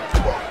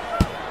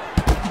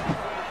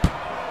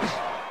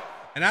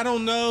 And I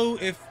don't know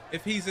if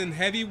he's in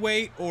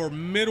heavyweight or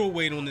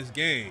middleweight on this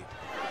game.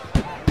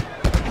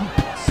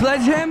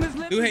 Sledgehammer's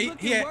lip Dude, is he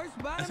looking had worse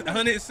by the minute.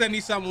 170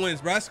 something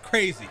wins, bro. That's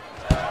crazy.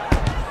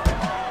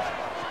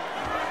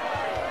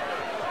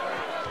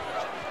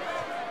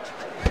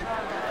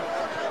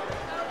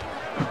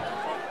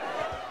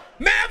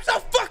 Man, I'm so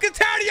fucking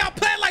tired of y'all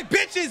playing like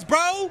bitches,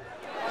 bro.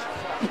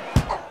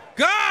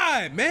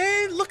 God,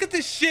 man, look at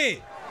this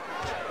shit.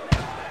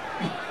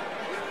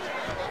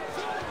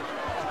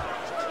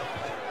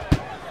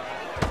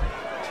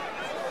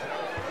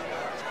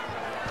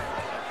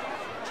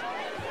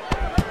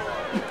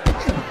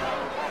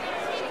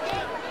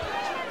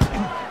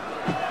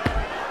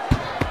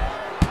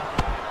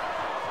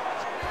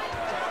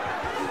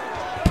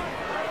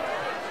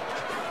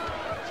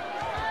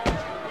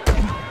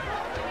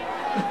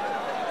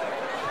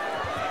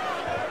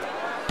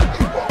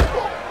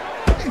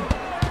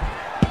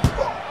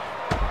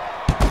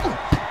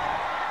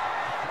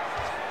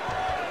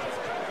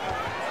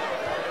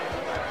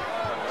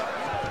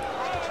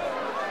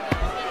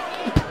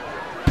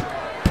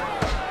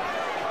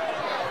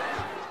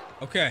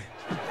 Okay.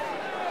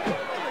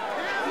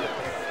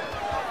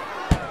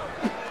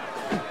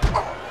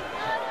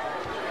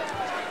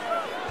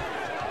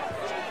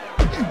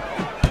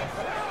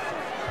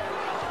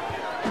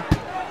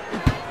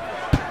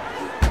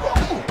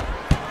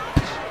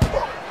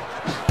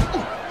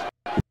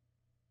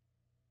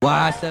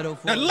 Why settle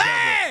for The a double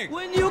leg!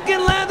 when you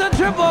can land a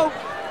triple?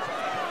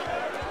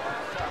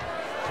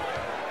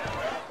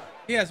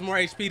 He has more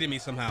HP than me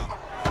somehow.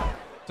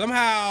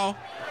 Somehow.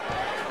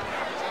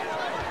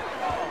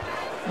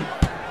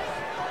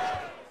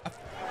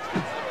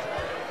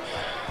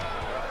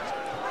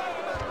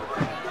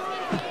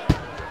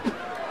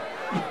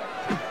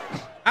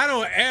 I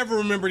don't ever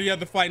remember the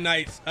other fight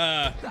nights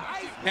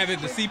having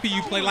the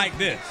CPU play like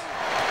this.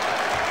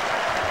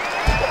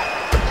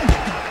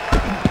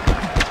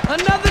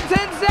 Another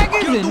 10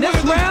 seconds and this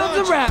round's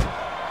a wrap.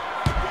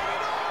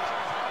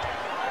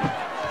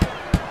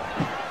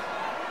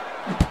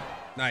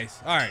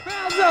 Nice. All right.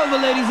 Round's over,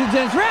 ladies and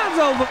gents. Round's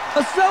over.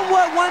 A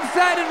somewhat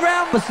one-sided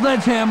round for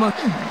Sledgehammer.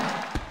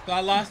 So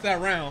I lost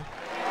that round.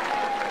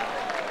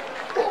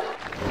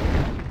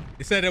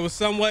 He said it was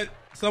somewhat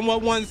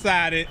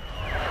one-sided.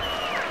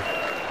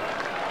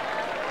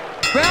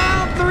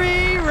 Round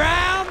three,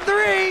 round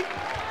three.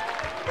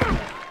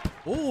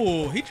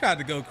 Ooh, he tried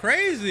to go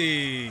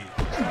crazy.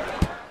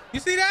 You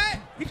see that?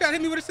 He tried to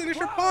hit me with a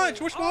signature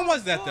punch. Which one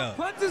was that, though?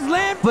 Punches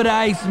land for the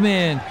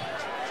Iceman.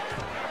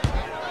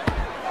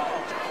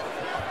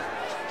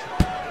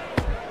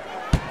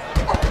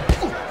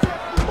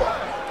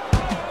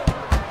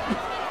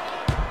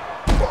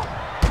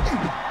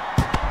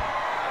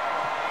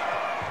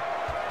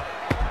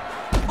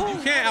 You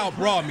can't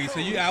outbrawl me, so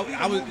you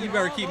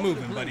better keep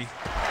moving, buddy.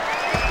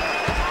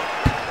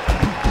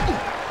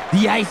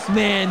 The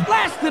Iceman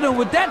blasted him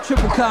with that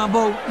triple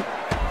combo.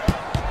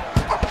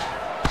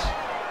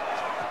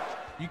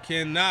 You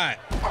cannot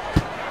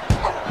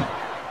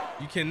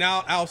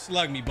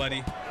outslug me,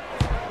 buddy.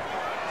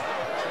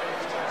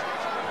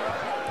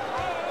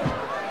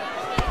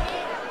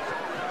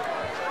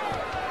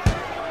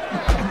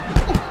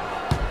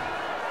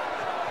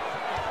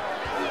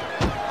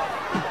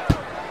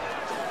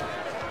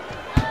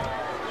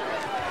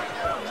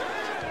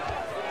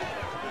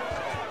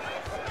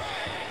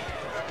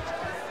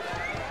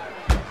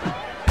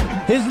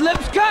 His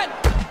lips cut.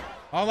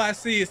 All I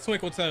see is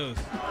twinkle toes.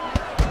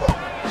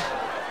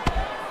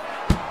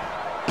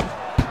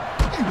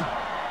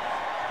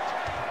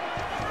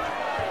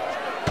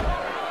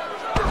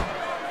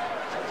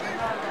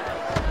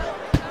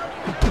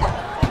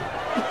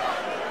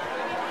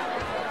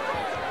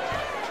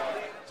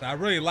 So I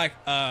really like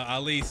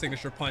Ali's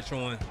signature punch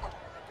on.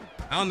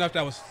 I don't know if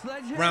that was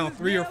round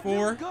 3 or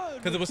 4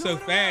 because it was so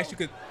fast you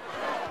could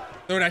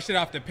throw that shit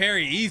off the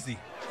parry easy.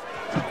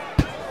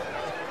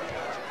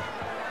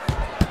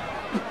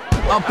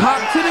 A pop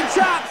to the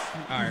chops.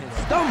 All right, bro.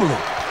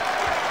 Stumbling.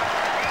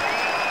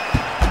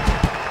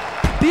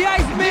 The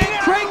Iceman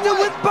cranked it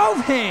with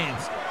both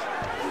hands.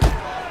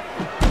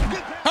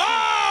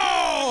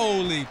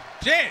 Holy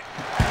shit!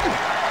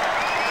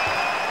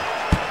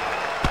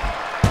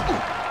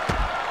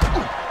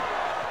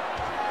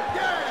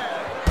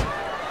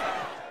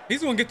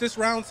 He's gonna get this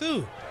round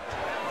too.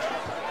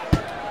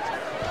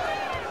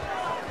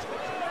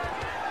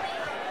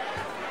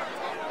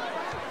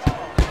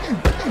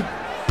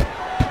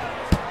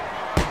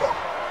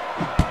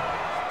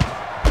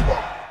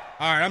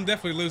 I'm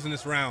definitely losing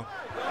this round.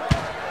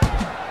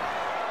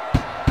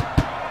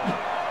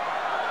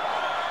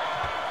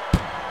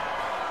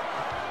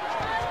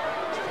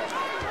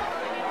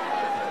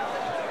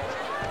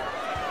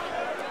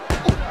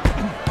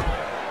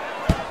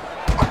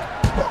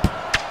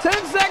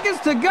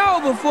 To go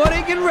before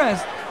they can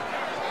rest.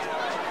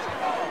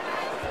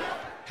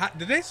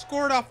 Did they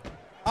score it off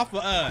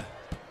of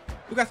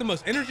who got the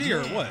most energy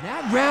or what?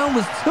 That round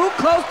was too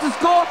close to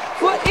score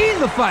for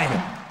either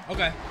fighter.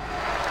 Okay.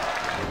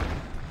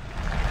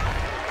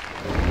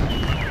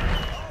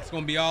 It's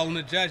gonna be all in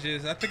the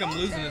judges. I think I'm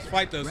losing this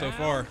fight though so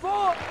far.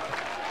 Four.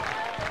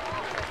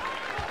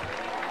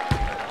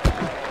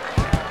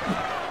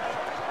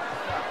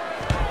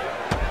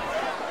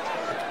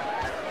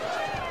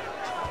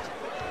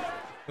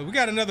 But we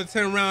got another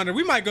 10 rounder.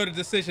 We might go to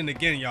decision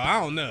again, y'all.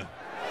 I don't know.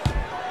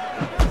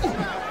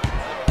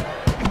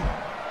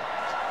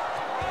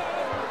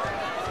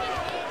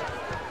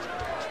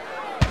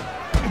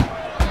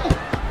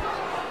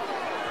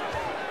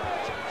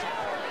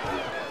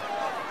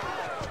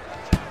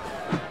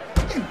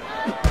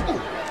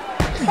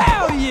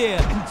 Hell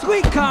yeah!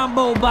 Sweet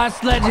combo by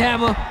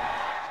Sledgehammer.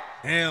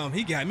 Damn,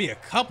 he got me a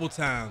couple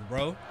times,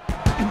 bro.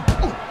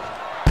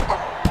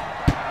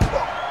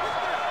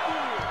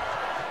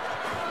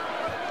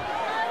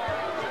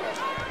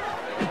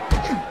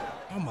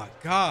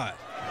 God.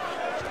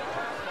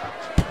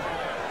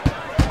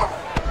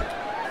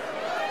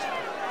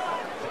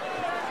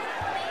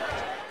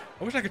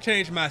 I wish I could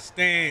change my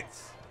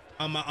stance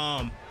on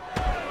my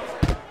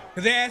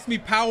because they asked me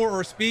power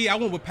or speed. I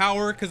went with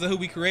power because of who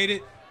we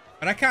created,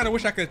 but I kind of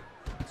wish I could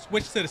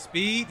switch to the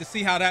speed to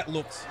see how that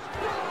looks.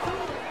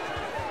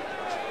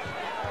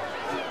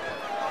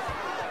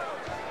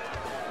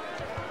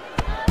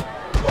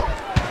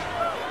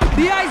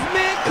 The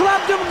Iceman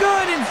clubbed him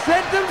good and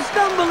sent him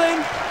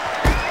stumbling.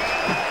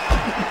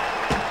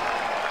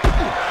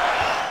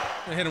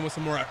 Hit him with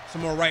some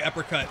more right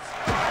uppercuts.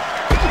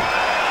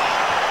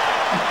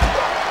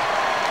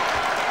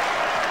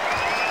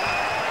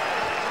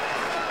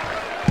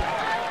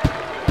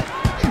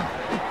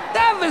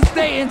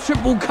 Devastating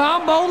triple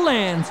combo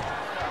lands.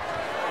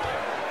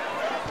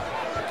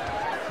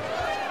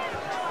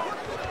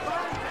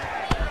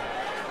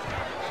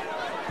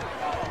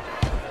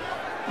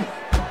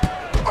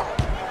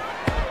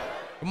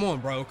 Come on,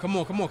 bro. Come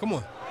on, come on, come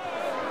on.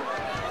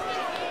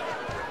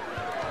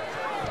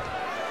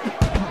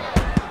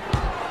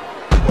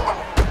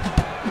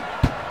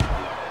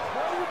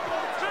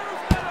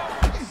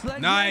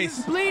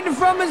 Nice. Bleeding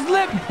from his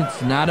lip.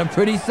 It's not a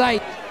pretty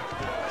sight.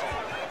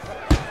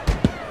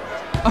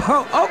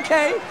 Oh,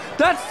 okay.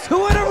 That's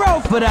 2 in a row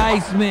for the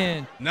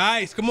Iceman.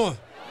 Nice. Come on.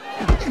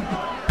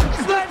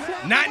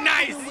 Not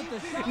nice.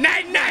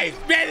 Not nice,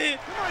 baby.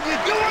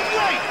 You're doing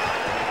great.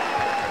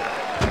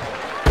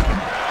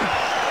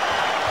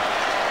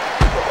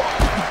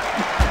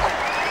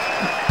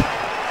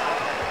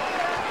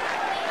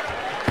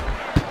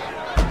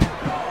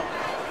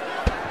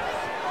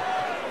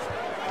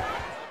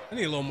 I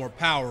need a little more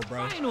power,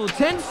 bro. Final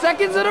 10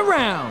 seconds of the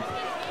round.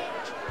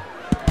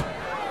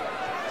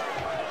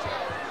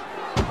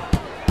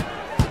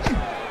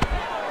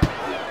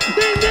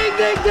 Ding, ding,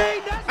 ding,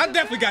 ding. I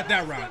definitely got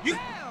that round. You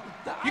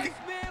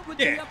Iceman with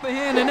the upper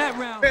hand in that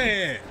round.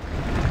 Yeah.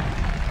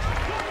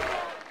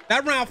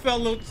 That round felt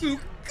a little too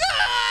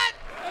good.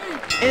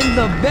 And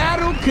the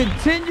battle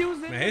continues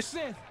in Man, the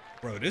fifth.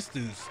 Bro, this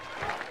dude's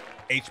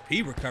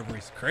HP recovery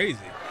is crazy.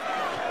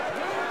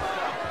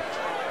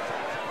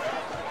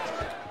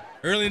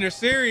 Early in the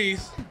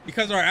series,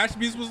 because our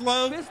attributes was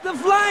low, Mr.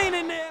 Flying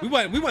in there.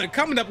 we wasn't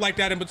coming up like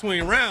that in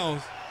between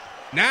rounds.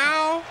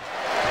 Now,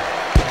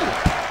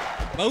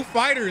 both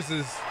fighters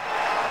is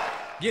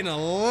getting a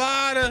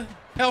lot of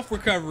health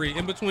recovery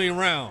in between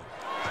rounds.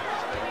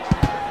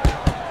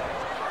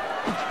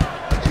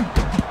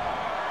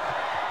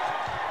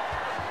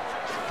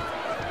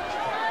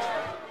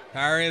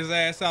 Tire his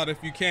ass out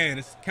if you can.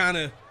 It's kind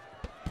of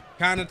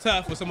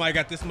tough when somebody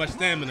got this much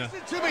stamina.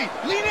 Listen to me.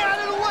 Lean out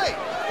of the way.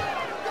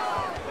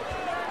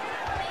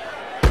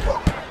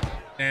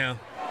 Damn.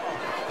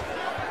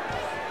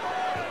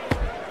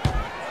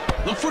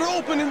 Look for the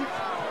opening.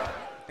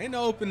 Ain't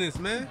no openings,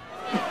 man.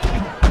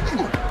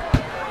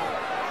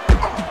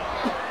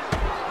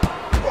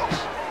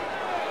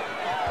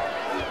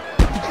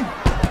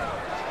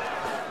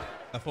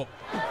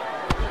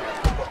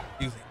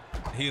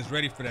 He is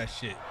ready for that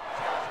shit.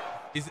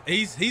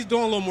 He's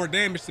doing a little more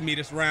damage to me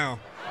this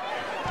round.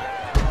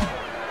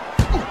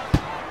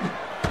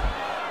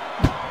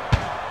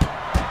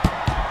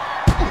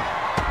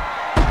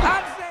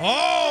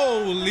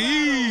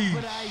 Holy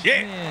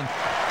shit.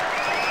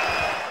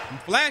 I'm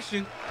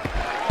flashing.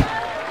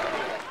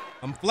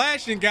 I'm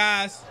flashing,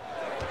 guys.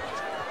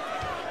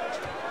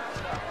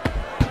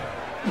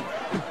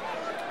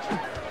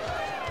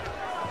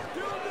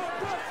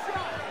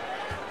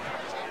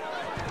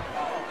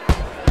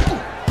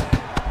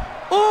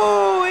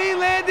 Oh, he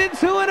landed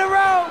 2 in a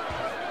row.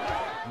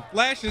 I'm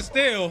flashing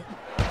still.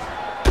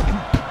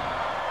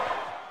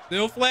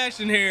 Still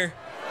flashing here.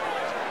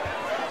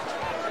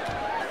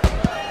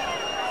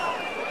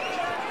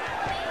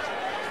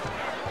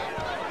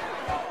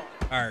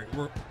 All right,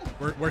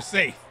 we're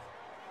safe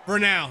for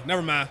now.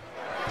 Never mind.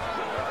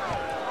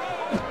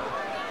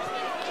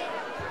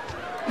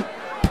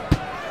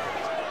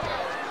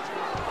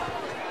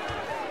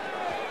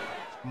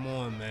 Come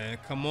on, man.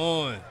 Come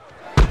on.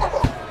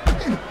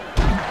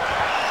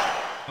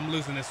 I'm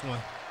losing this one.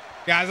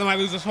 Guys, I might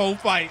lose this whole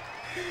fight.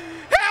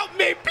 Help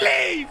me,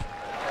 please.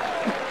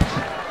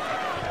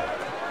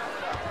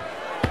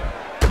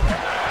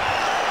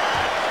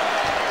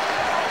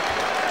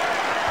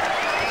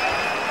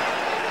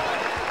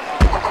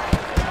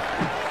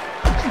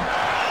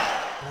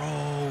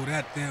 Bro,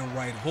 that damn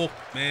right hook,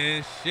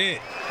 man. Shit.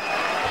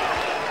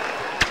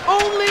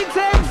 Only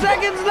 10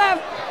 seconds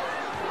left.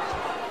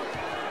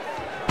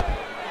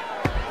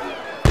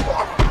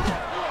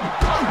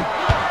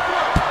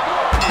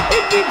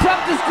 It'd be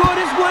tough to score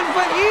this one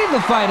for either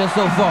fighter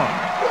so far.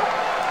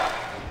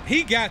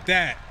 He got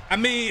that. I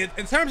mean,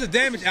 in terms of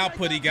damage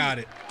output, he got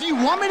it. Do you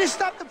want me to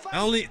stop the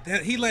fight?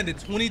 He landed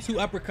 22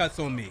 uppercuts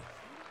on me.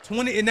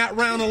 20 in that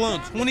round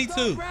alone,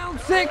 22. Round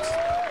 6.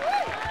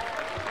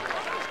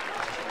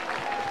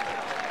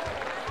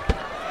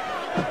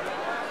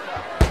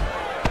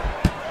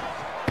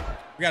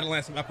 We gotta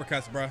land some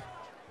uppercuts, bro.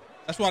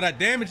 That's why that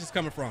damage is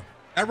coming from.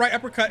 That right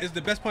uppercut is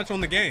the best punch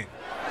on the game.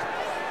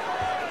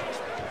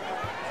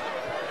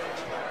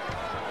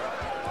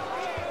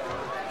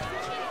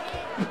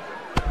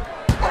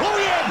 Oh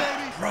yeah,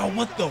 baby! Bro,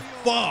 what the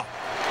fuck?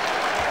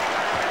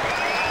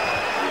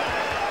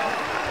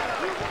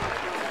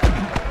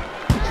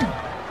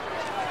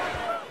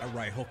 That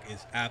right hook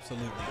is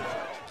absolutely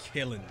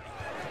killing me.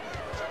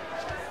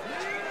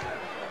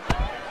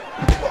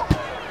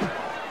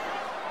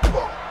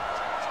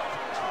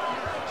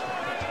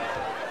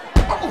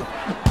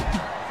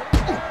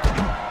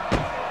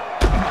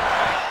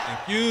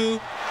 You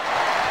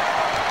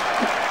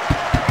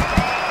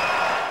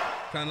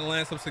trying to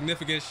land some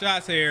significant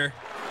shots here.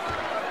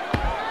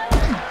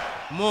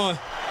 Come on.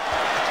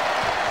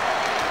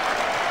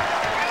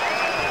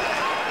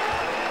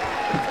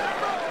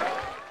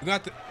 We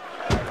got the.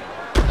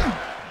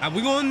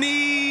 We're gonna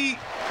need.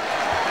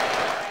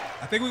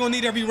 I think we're gonna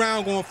need every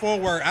round going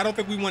forward. I don't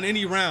think we want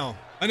any round.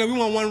 I know we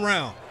want one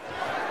round.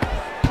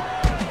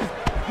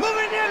 Move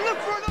in there, look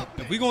for an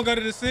opening. If we gonna go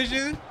to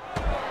decision.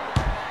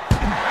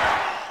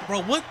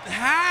 Bro, what?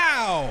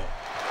 How?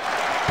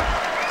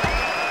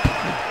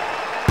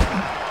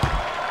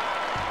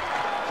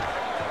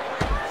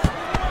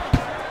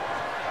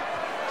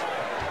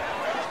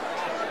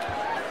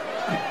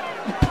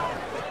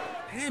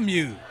 Damn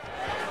you.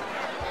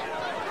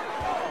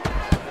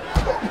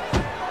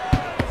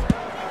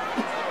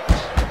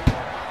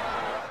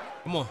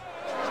 Come on.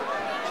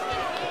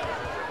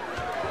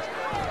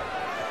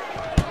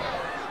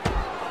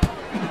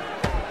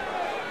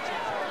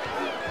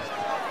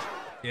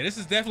 Yeah, this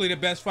is definitely the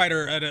best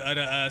fighter of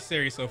the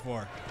series so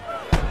far.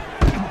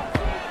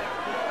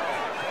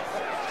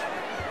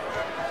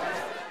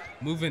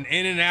 Moving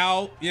in and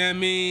out, you know what I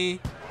mean?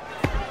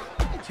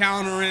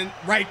 Countering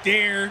right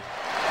there.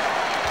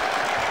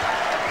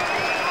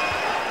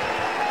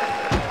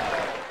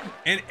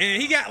 And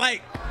he got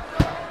like,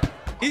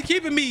 he's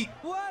keeping me,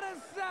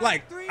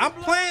 like, I'm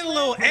playing a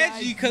little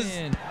edgy because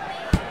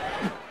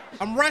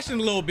I'm rushing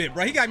a little bit,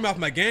 bro. He got me off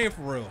my game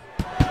for real.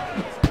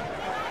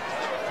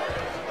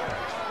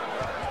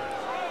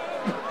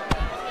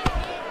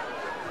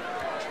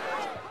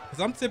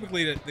 I'm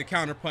typically the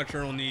counter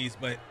puncher on these,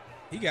 but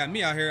he got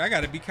me out here. I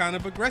got to be kind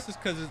of aggressive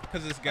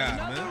because this guy,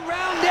 man.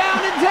 Round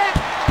down and tap.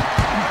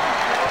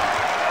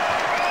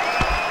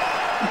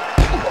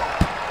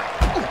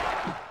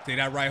 See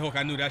that right hook?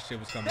 I knew that shit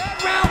was coming.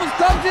 That round was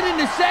thumping in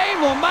the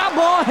shame on my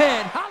ball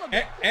head.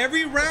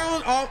 Every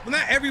round,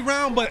 not every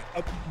round, but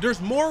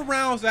there's more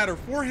rounds that are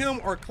for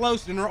him or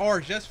close than there are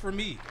just for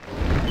me.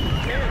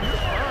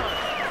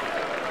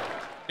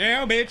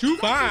 Damn, bitch, you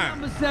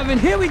fine. Number 7,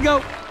 here we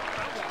go.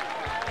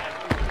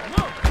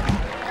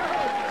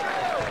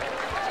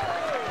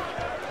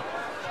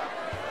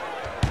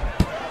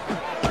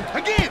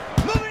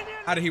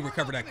 How did he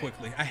recover that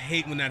quickly? I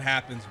hate when that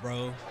happens,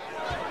 bro.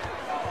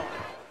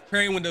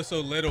 Parry window so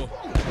little. All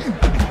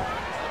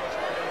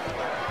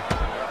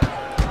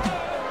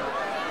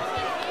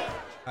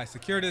right,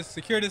 secure this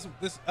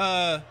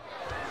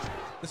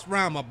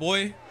round, my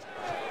boy.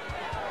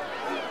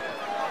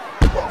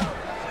 Here,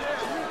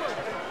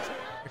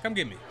 come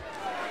get me.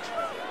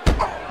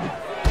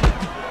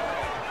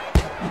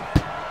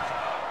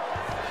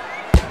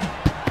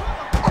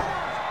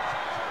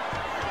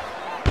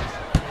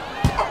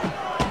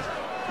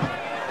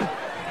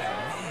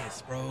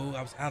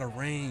 I was out of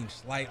range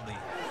slightly.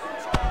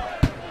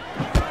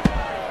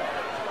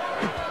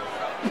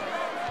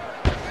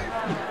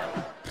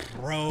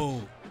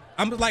 Bro,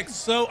 I'm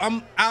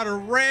out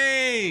of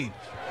range.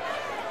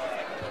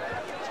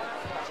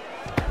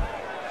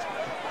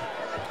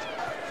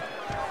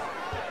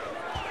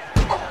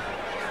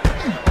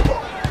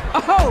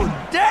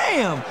 Oh,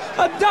 damn!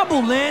 A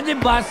double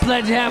landed by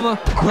Sledgehammer.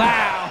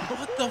 Wow.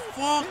 What the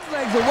fuck? His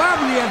legs are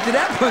wobbly after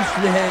that punch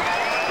to the head.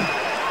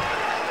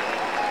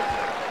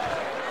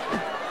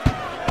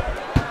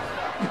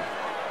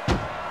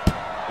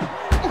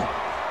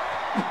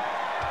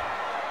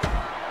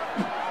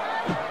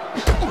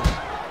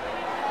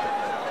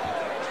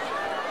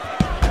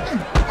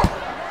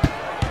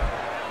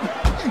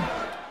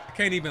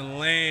 can't even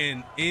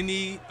land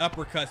any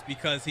uppercuts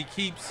because he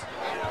keeps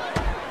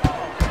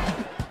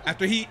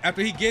after he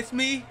gets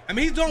me. I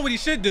mean, he's doing what he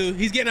should do.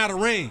 He's getting out of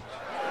range.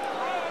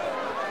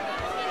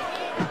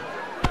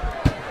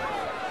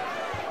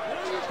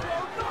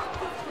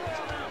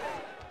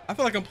 I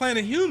feel like I'm playing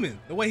a human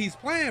the way he's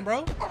playing,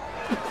 bro.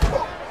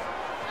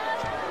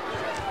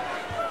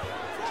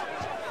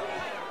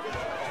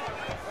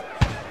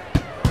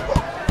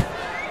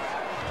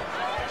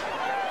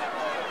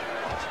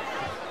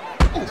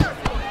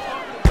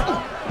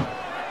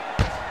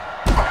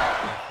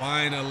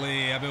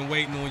 Finally, I've been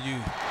waiting on you.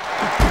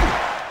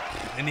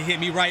 And he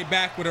hit me right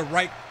back with a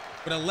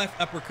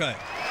left uppercut.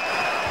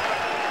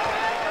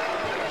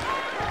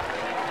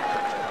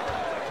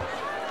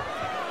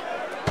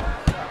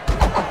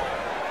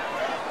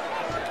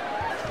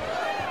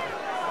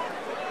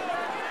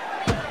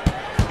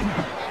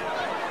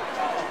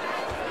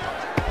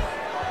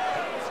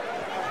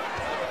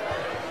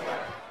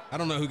 I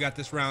don't know who got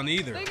this round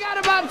either. They got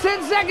about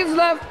 10 seconds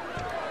left.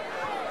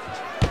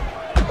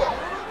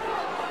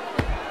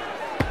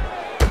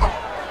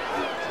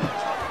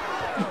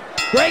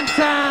 Break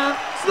time.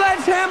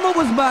 Sledgehammer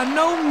was by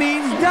no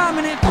means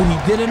dominant, but he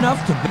did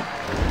enough to be.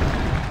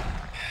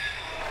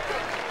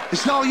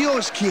 It's all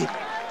yours, kid.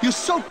 You're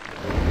so...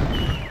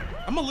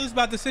 I'm gonna lose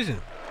by decision.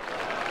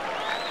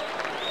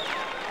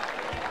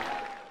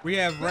 We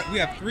have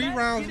 3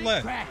 rounds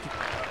left.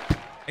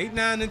 8,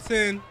 9, and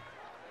 10.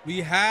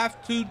 We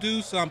have to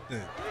do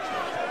something.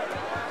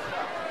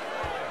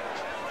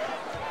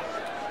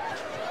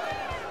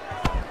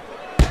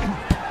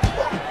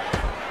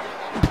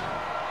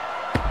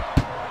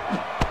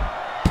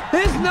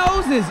 His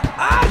nose is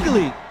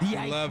ugly.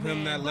 I love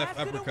him that left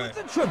uppercut.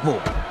 The triple.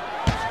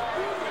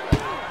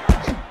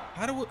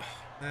 How do we...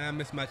 I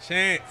missed my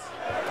chance.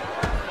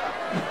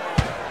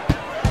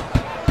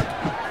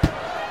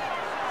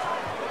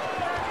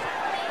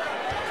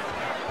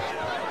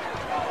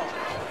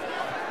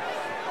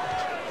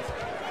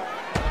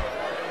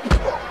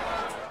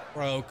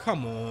 Bro,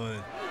 come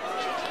on.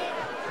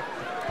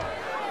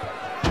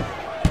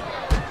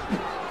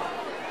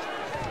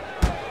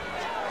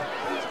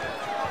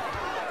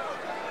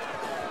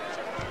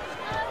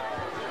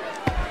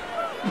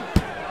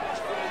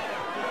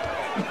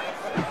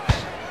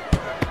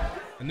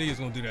 I knew you was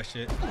gonna do that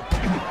shit.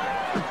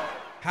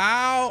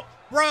 How?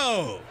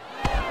 Bro!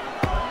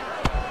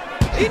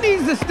 He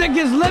needs to stick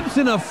his lips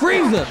in a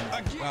freezer.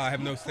 Wow, I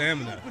have no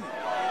stamina.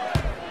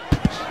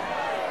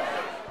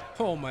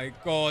 Oh my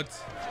God.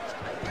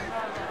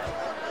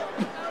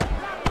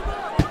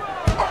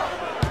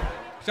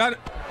 Shut it.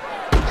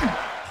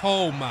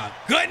 Oh my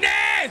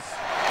goodness!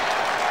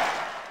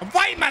 I'm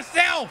fighting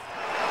myself!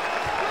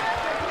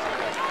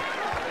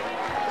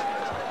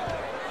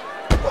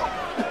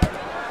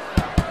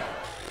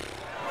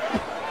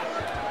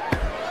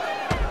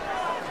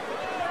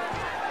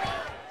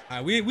 All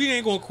right, we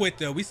ain't gonna quit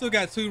though. We still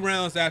got 2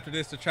 rounds after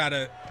this to try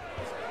to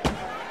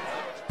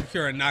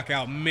secure a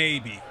knockout,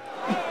 maybe.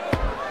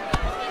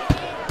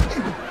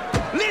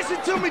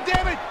 Listen to me,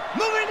 damn it!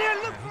 Move in there,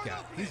 look.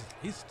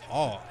 He's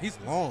tall. He's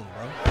long,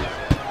 bro.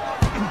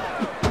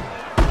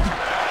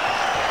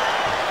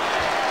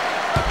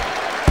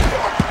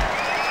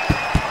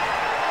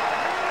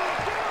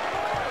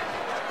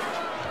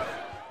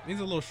 He's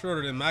a little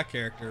shorter than my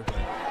character, but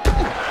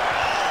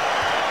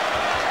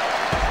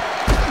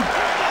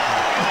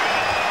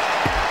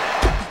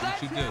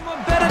what you do?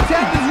 Better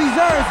tap his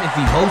reserves if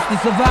he hosts the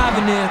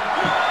surviving there.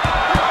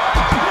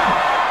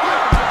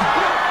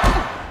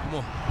 Come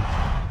on.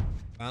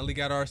 Finally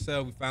got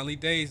ourselves. We finally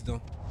dazed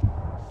him.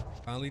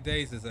 Finally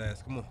dazed his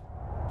ass. Come on.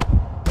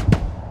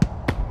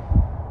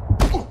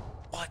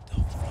 What the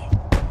fuck?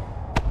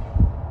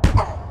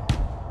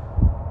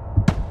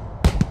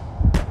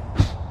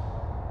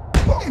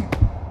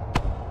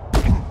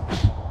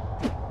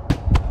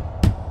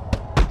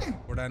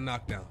 For that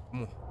knockdown.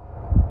 Come on.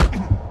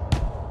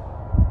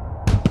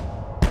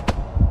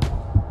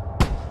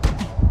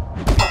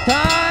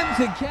 Time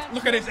to catch.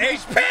 Look at his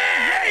HP!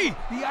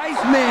 The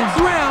Iceman's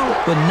round,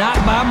 but not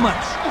by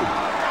much.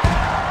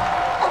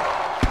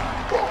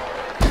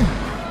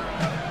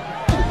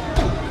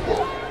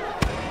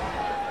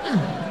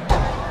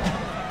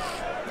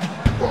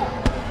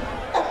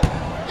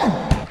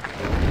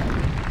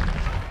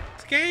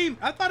 This game,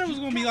 I thought it was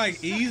gonna be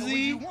like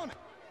easy.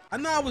 I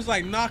know I was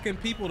like knocking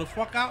people the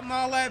fuck out and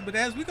all that, but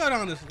as we go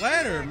down this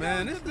ladder,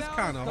 man, this is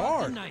kind of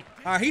hard. All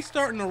right, he's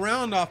starting the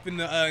round off in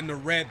the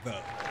red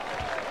though.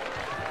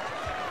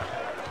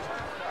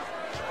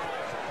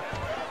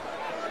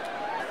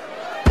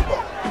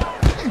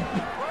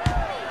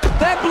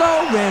 That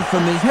blow ran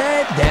from his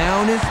head,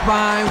 down his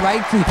spine,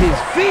 right to his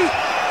feet.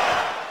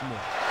 Come on.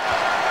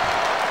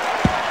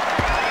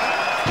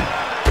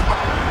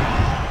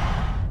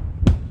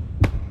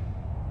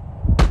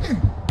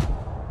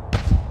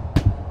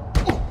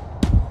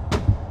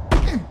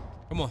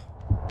 Come on.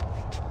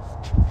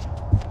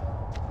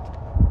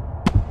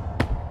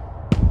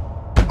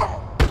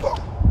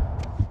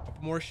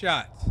 Couple more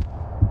shots.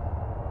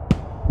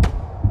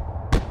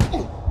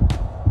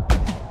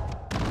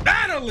 Ah!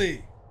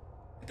 early.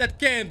 Hit that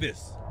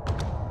canvas.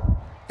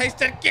 Taste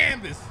that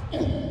canvas.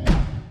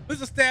 Who's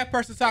the staff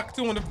person talking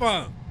to on the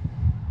phone?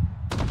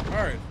 All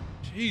right,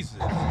 Jesus.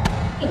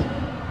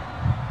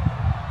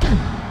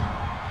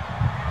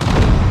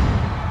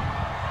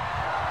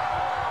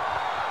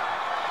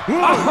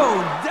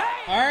 Oh,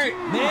 damn! All right.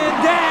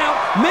 Man down,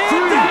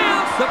 man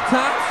down.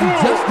 Sometimes you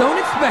just don't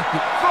expect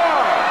it.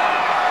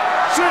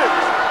 5, 6,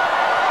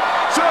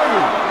 7,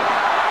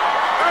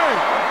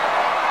 8.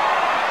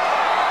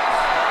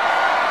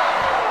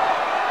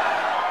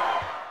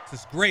 This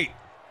is great.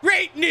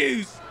 Great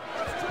news.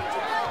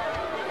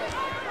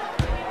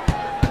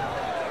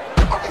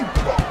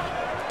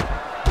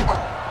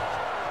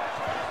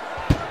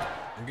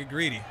 Don't get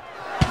greedy.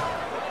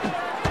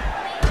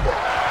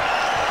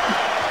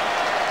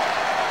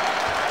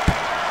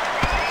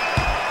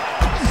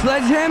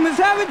 Sledgehammer's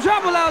having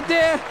trouble out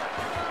there.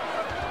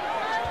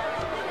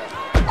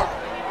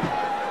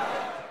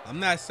 I'm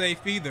not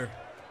safe either.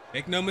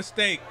 Make no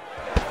mistake.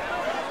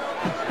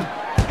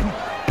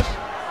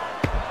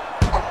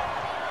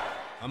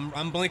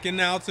 I'm blinking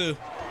now too.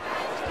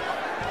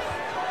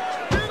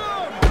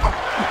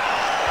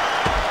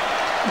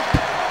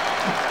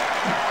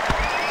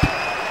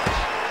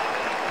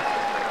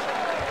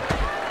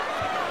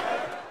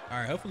 All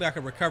right, hopefully I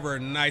can recover a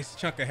nice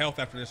chunk of health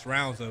after this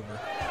round's over.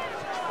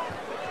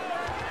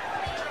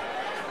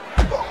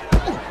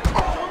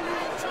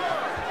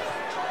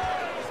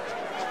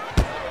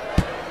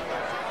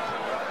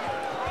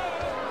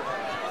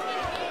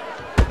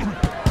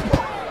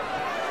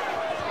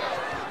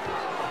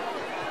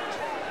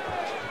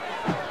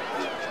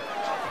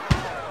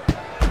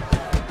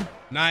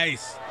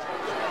 Nice.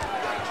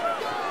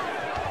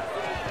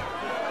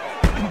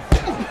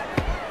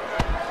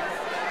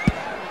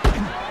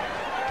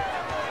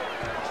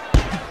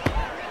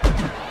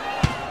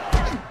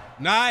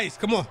 Nice.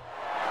 Come on.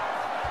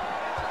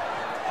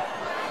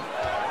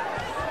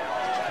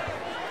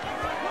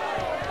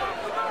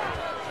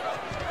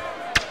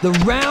 The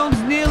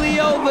round's nearly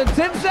over.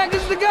 10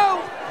 seconds to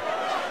go.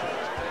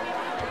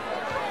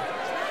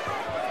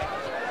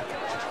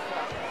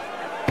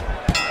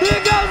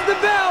 Here goes the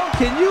bell.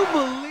 Can you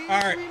believe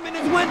 3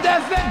 minutes went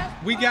that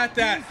fast? We got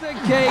that.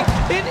 Okay.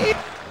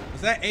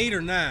 Was that 8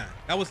 or 9?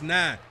 That was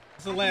 9.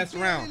 It's the last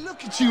round.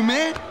 Look at you,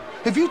 man.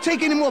 If you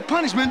take any more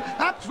punishment,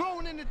 I'm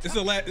throwing in the... This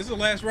is the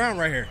last round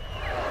right here.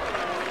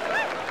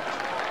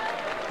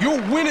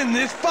 You're winning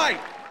this fight.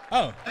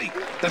 Oh. Hey,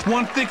 that's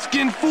one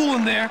thick-skinned fool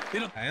in there.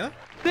 Yeah?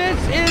 This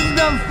is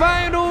the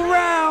final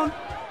round.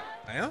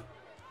 Yeah?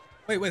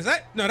 Wait, was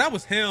that? No, that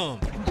was him.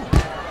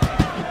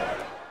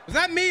 Was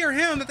that me or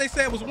him that they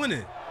said was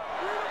winning?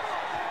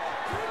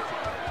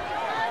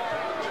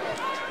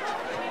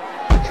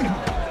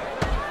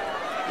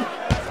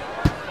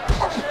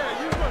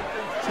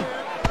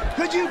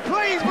 Could you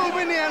please move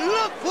in there and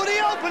look for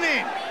the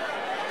opening?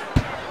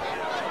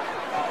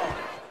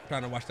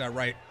 Trying to watch that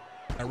right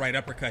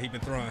uppercut he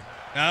been throwing.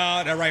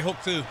 Oh, that right hook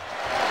too.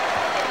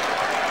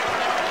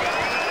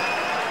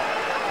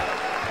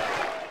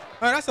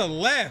 Oh, that's a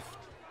left.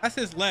 That's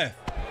his left.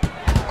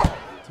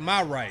 It's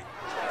my right.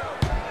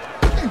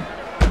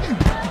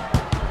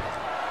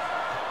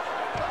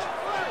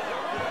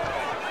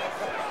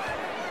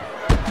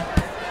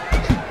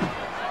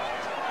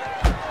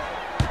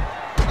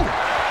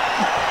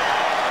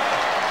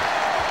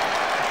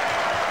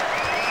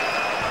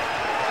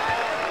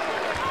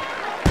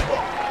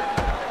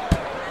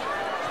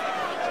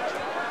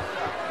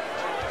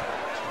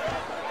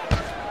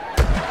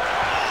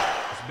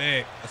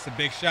 Big. That's a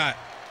big shot.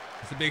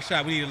 That's a big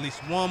shot. We need at least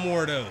one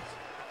more of those.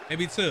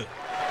 Maybe 2.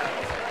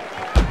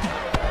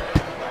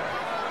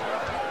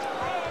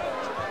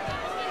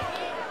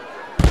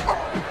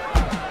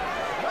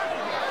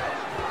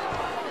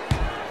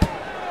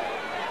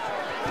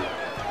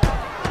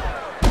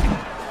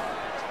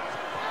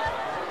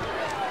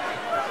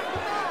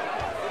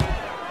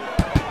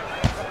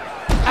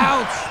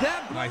 Ouch.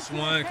 Nice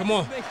one. Come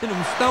on. Making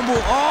him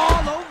stumble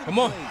all over. Come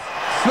on.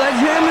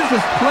 Sledgehammer's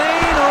is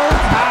plain old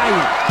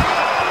tired.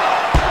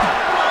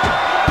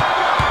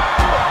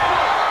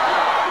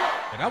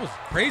 Yeah, that was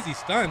crazy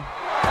stun.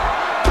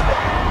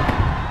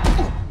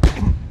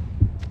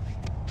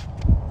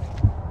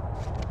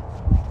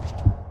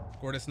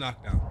 Score this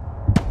knockdown.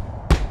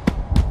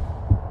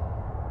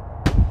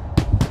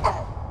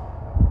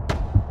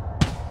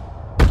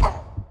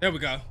 There we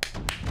go.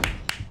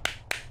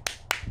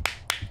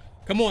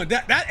 Come on,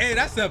 hey,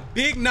 that's a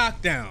big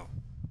knockdown.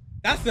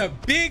 That's a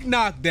big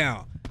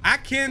knockdown. I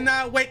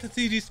cannot wait to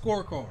see these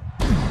scorecards.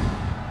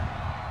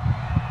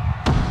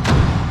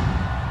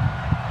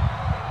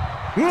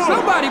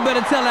 Somebody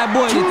better tell that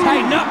boy to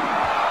tighten up.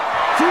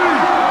 3,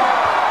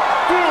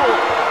 4,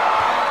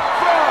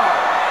 5,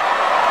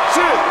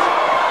 6,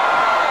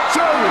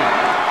 7,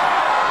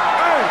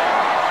 8,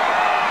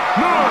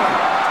 9,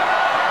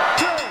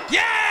 10.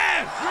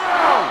 Yes!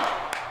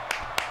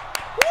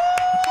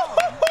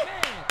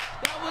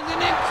 That was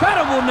an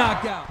incredible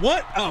knockout.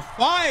 What a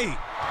fight!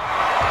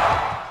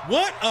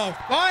 What a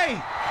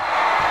fight!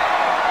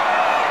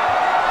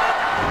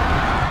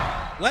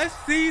 Let's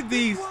see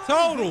these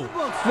totals.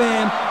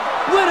 Fam,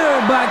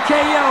 winner by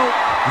KO,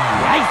 the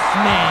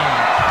Iceman.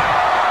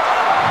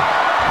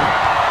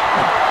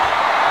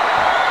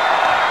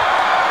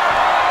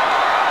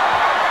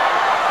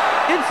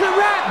 It's a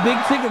wrap. Big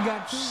Tigger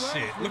got 2 rounds.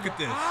 Shit, look at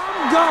this.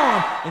 I'm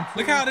gone.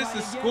 Look how this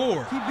is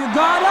scored. Keep your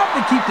guard up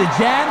and keep the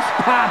jabs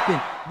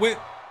popping.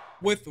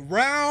 With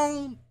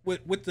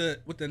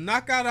the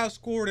knockout I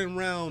scored in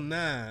round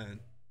 9,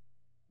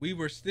 we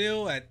were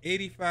still at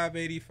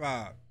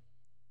 85-85.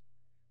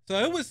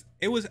 So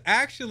it was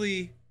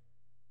actually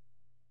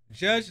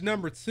judge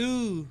number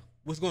 2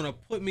 was going to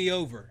put me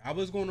over. I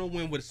was going to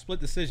win with a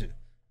split decision,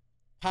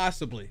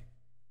 possibly.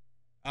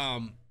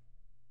 I'm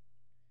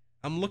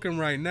looking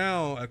right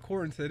now.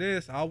 According to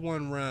this, I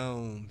won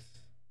rounds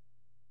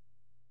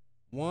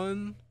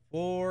 1,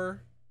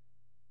 4,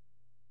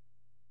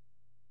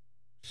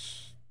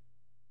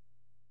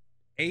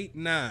 8,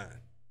 9.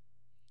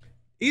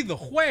 Either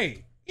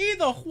way.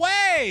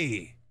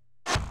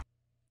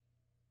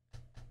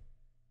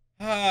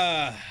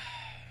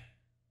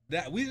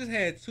 That we just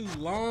had 2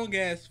 long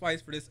ass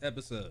fights for this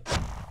episode.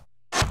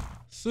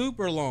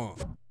 Super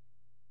long.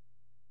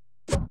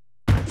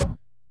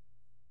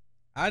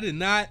 I did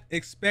not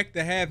expect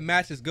to have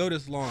matches go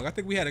this long. I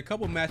think we had a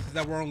couple matches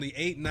that were only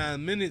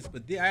 8-9 minutes,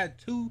 but I had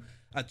 2,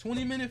 a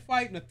 20-minute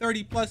fight and a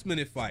 30+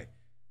 minute fight.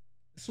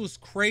 This was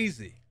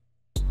crazy.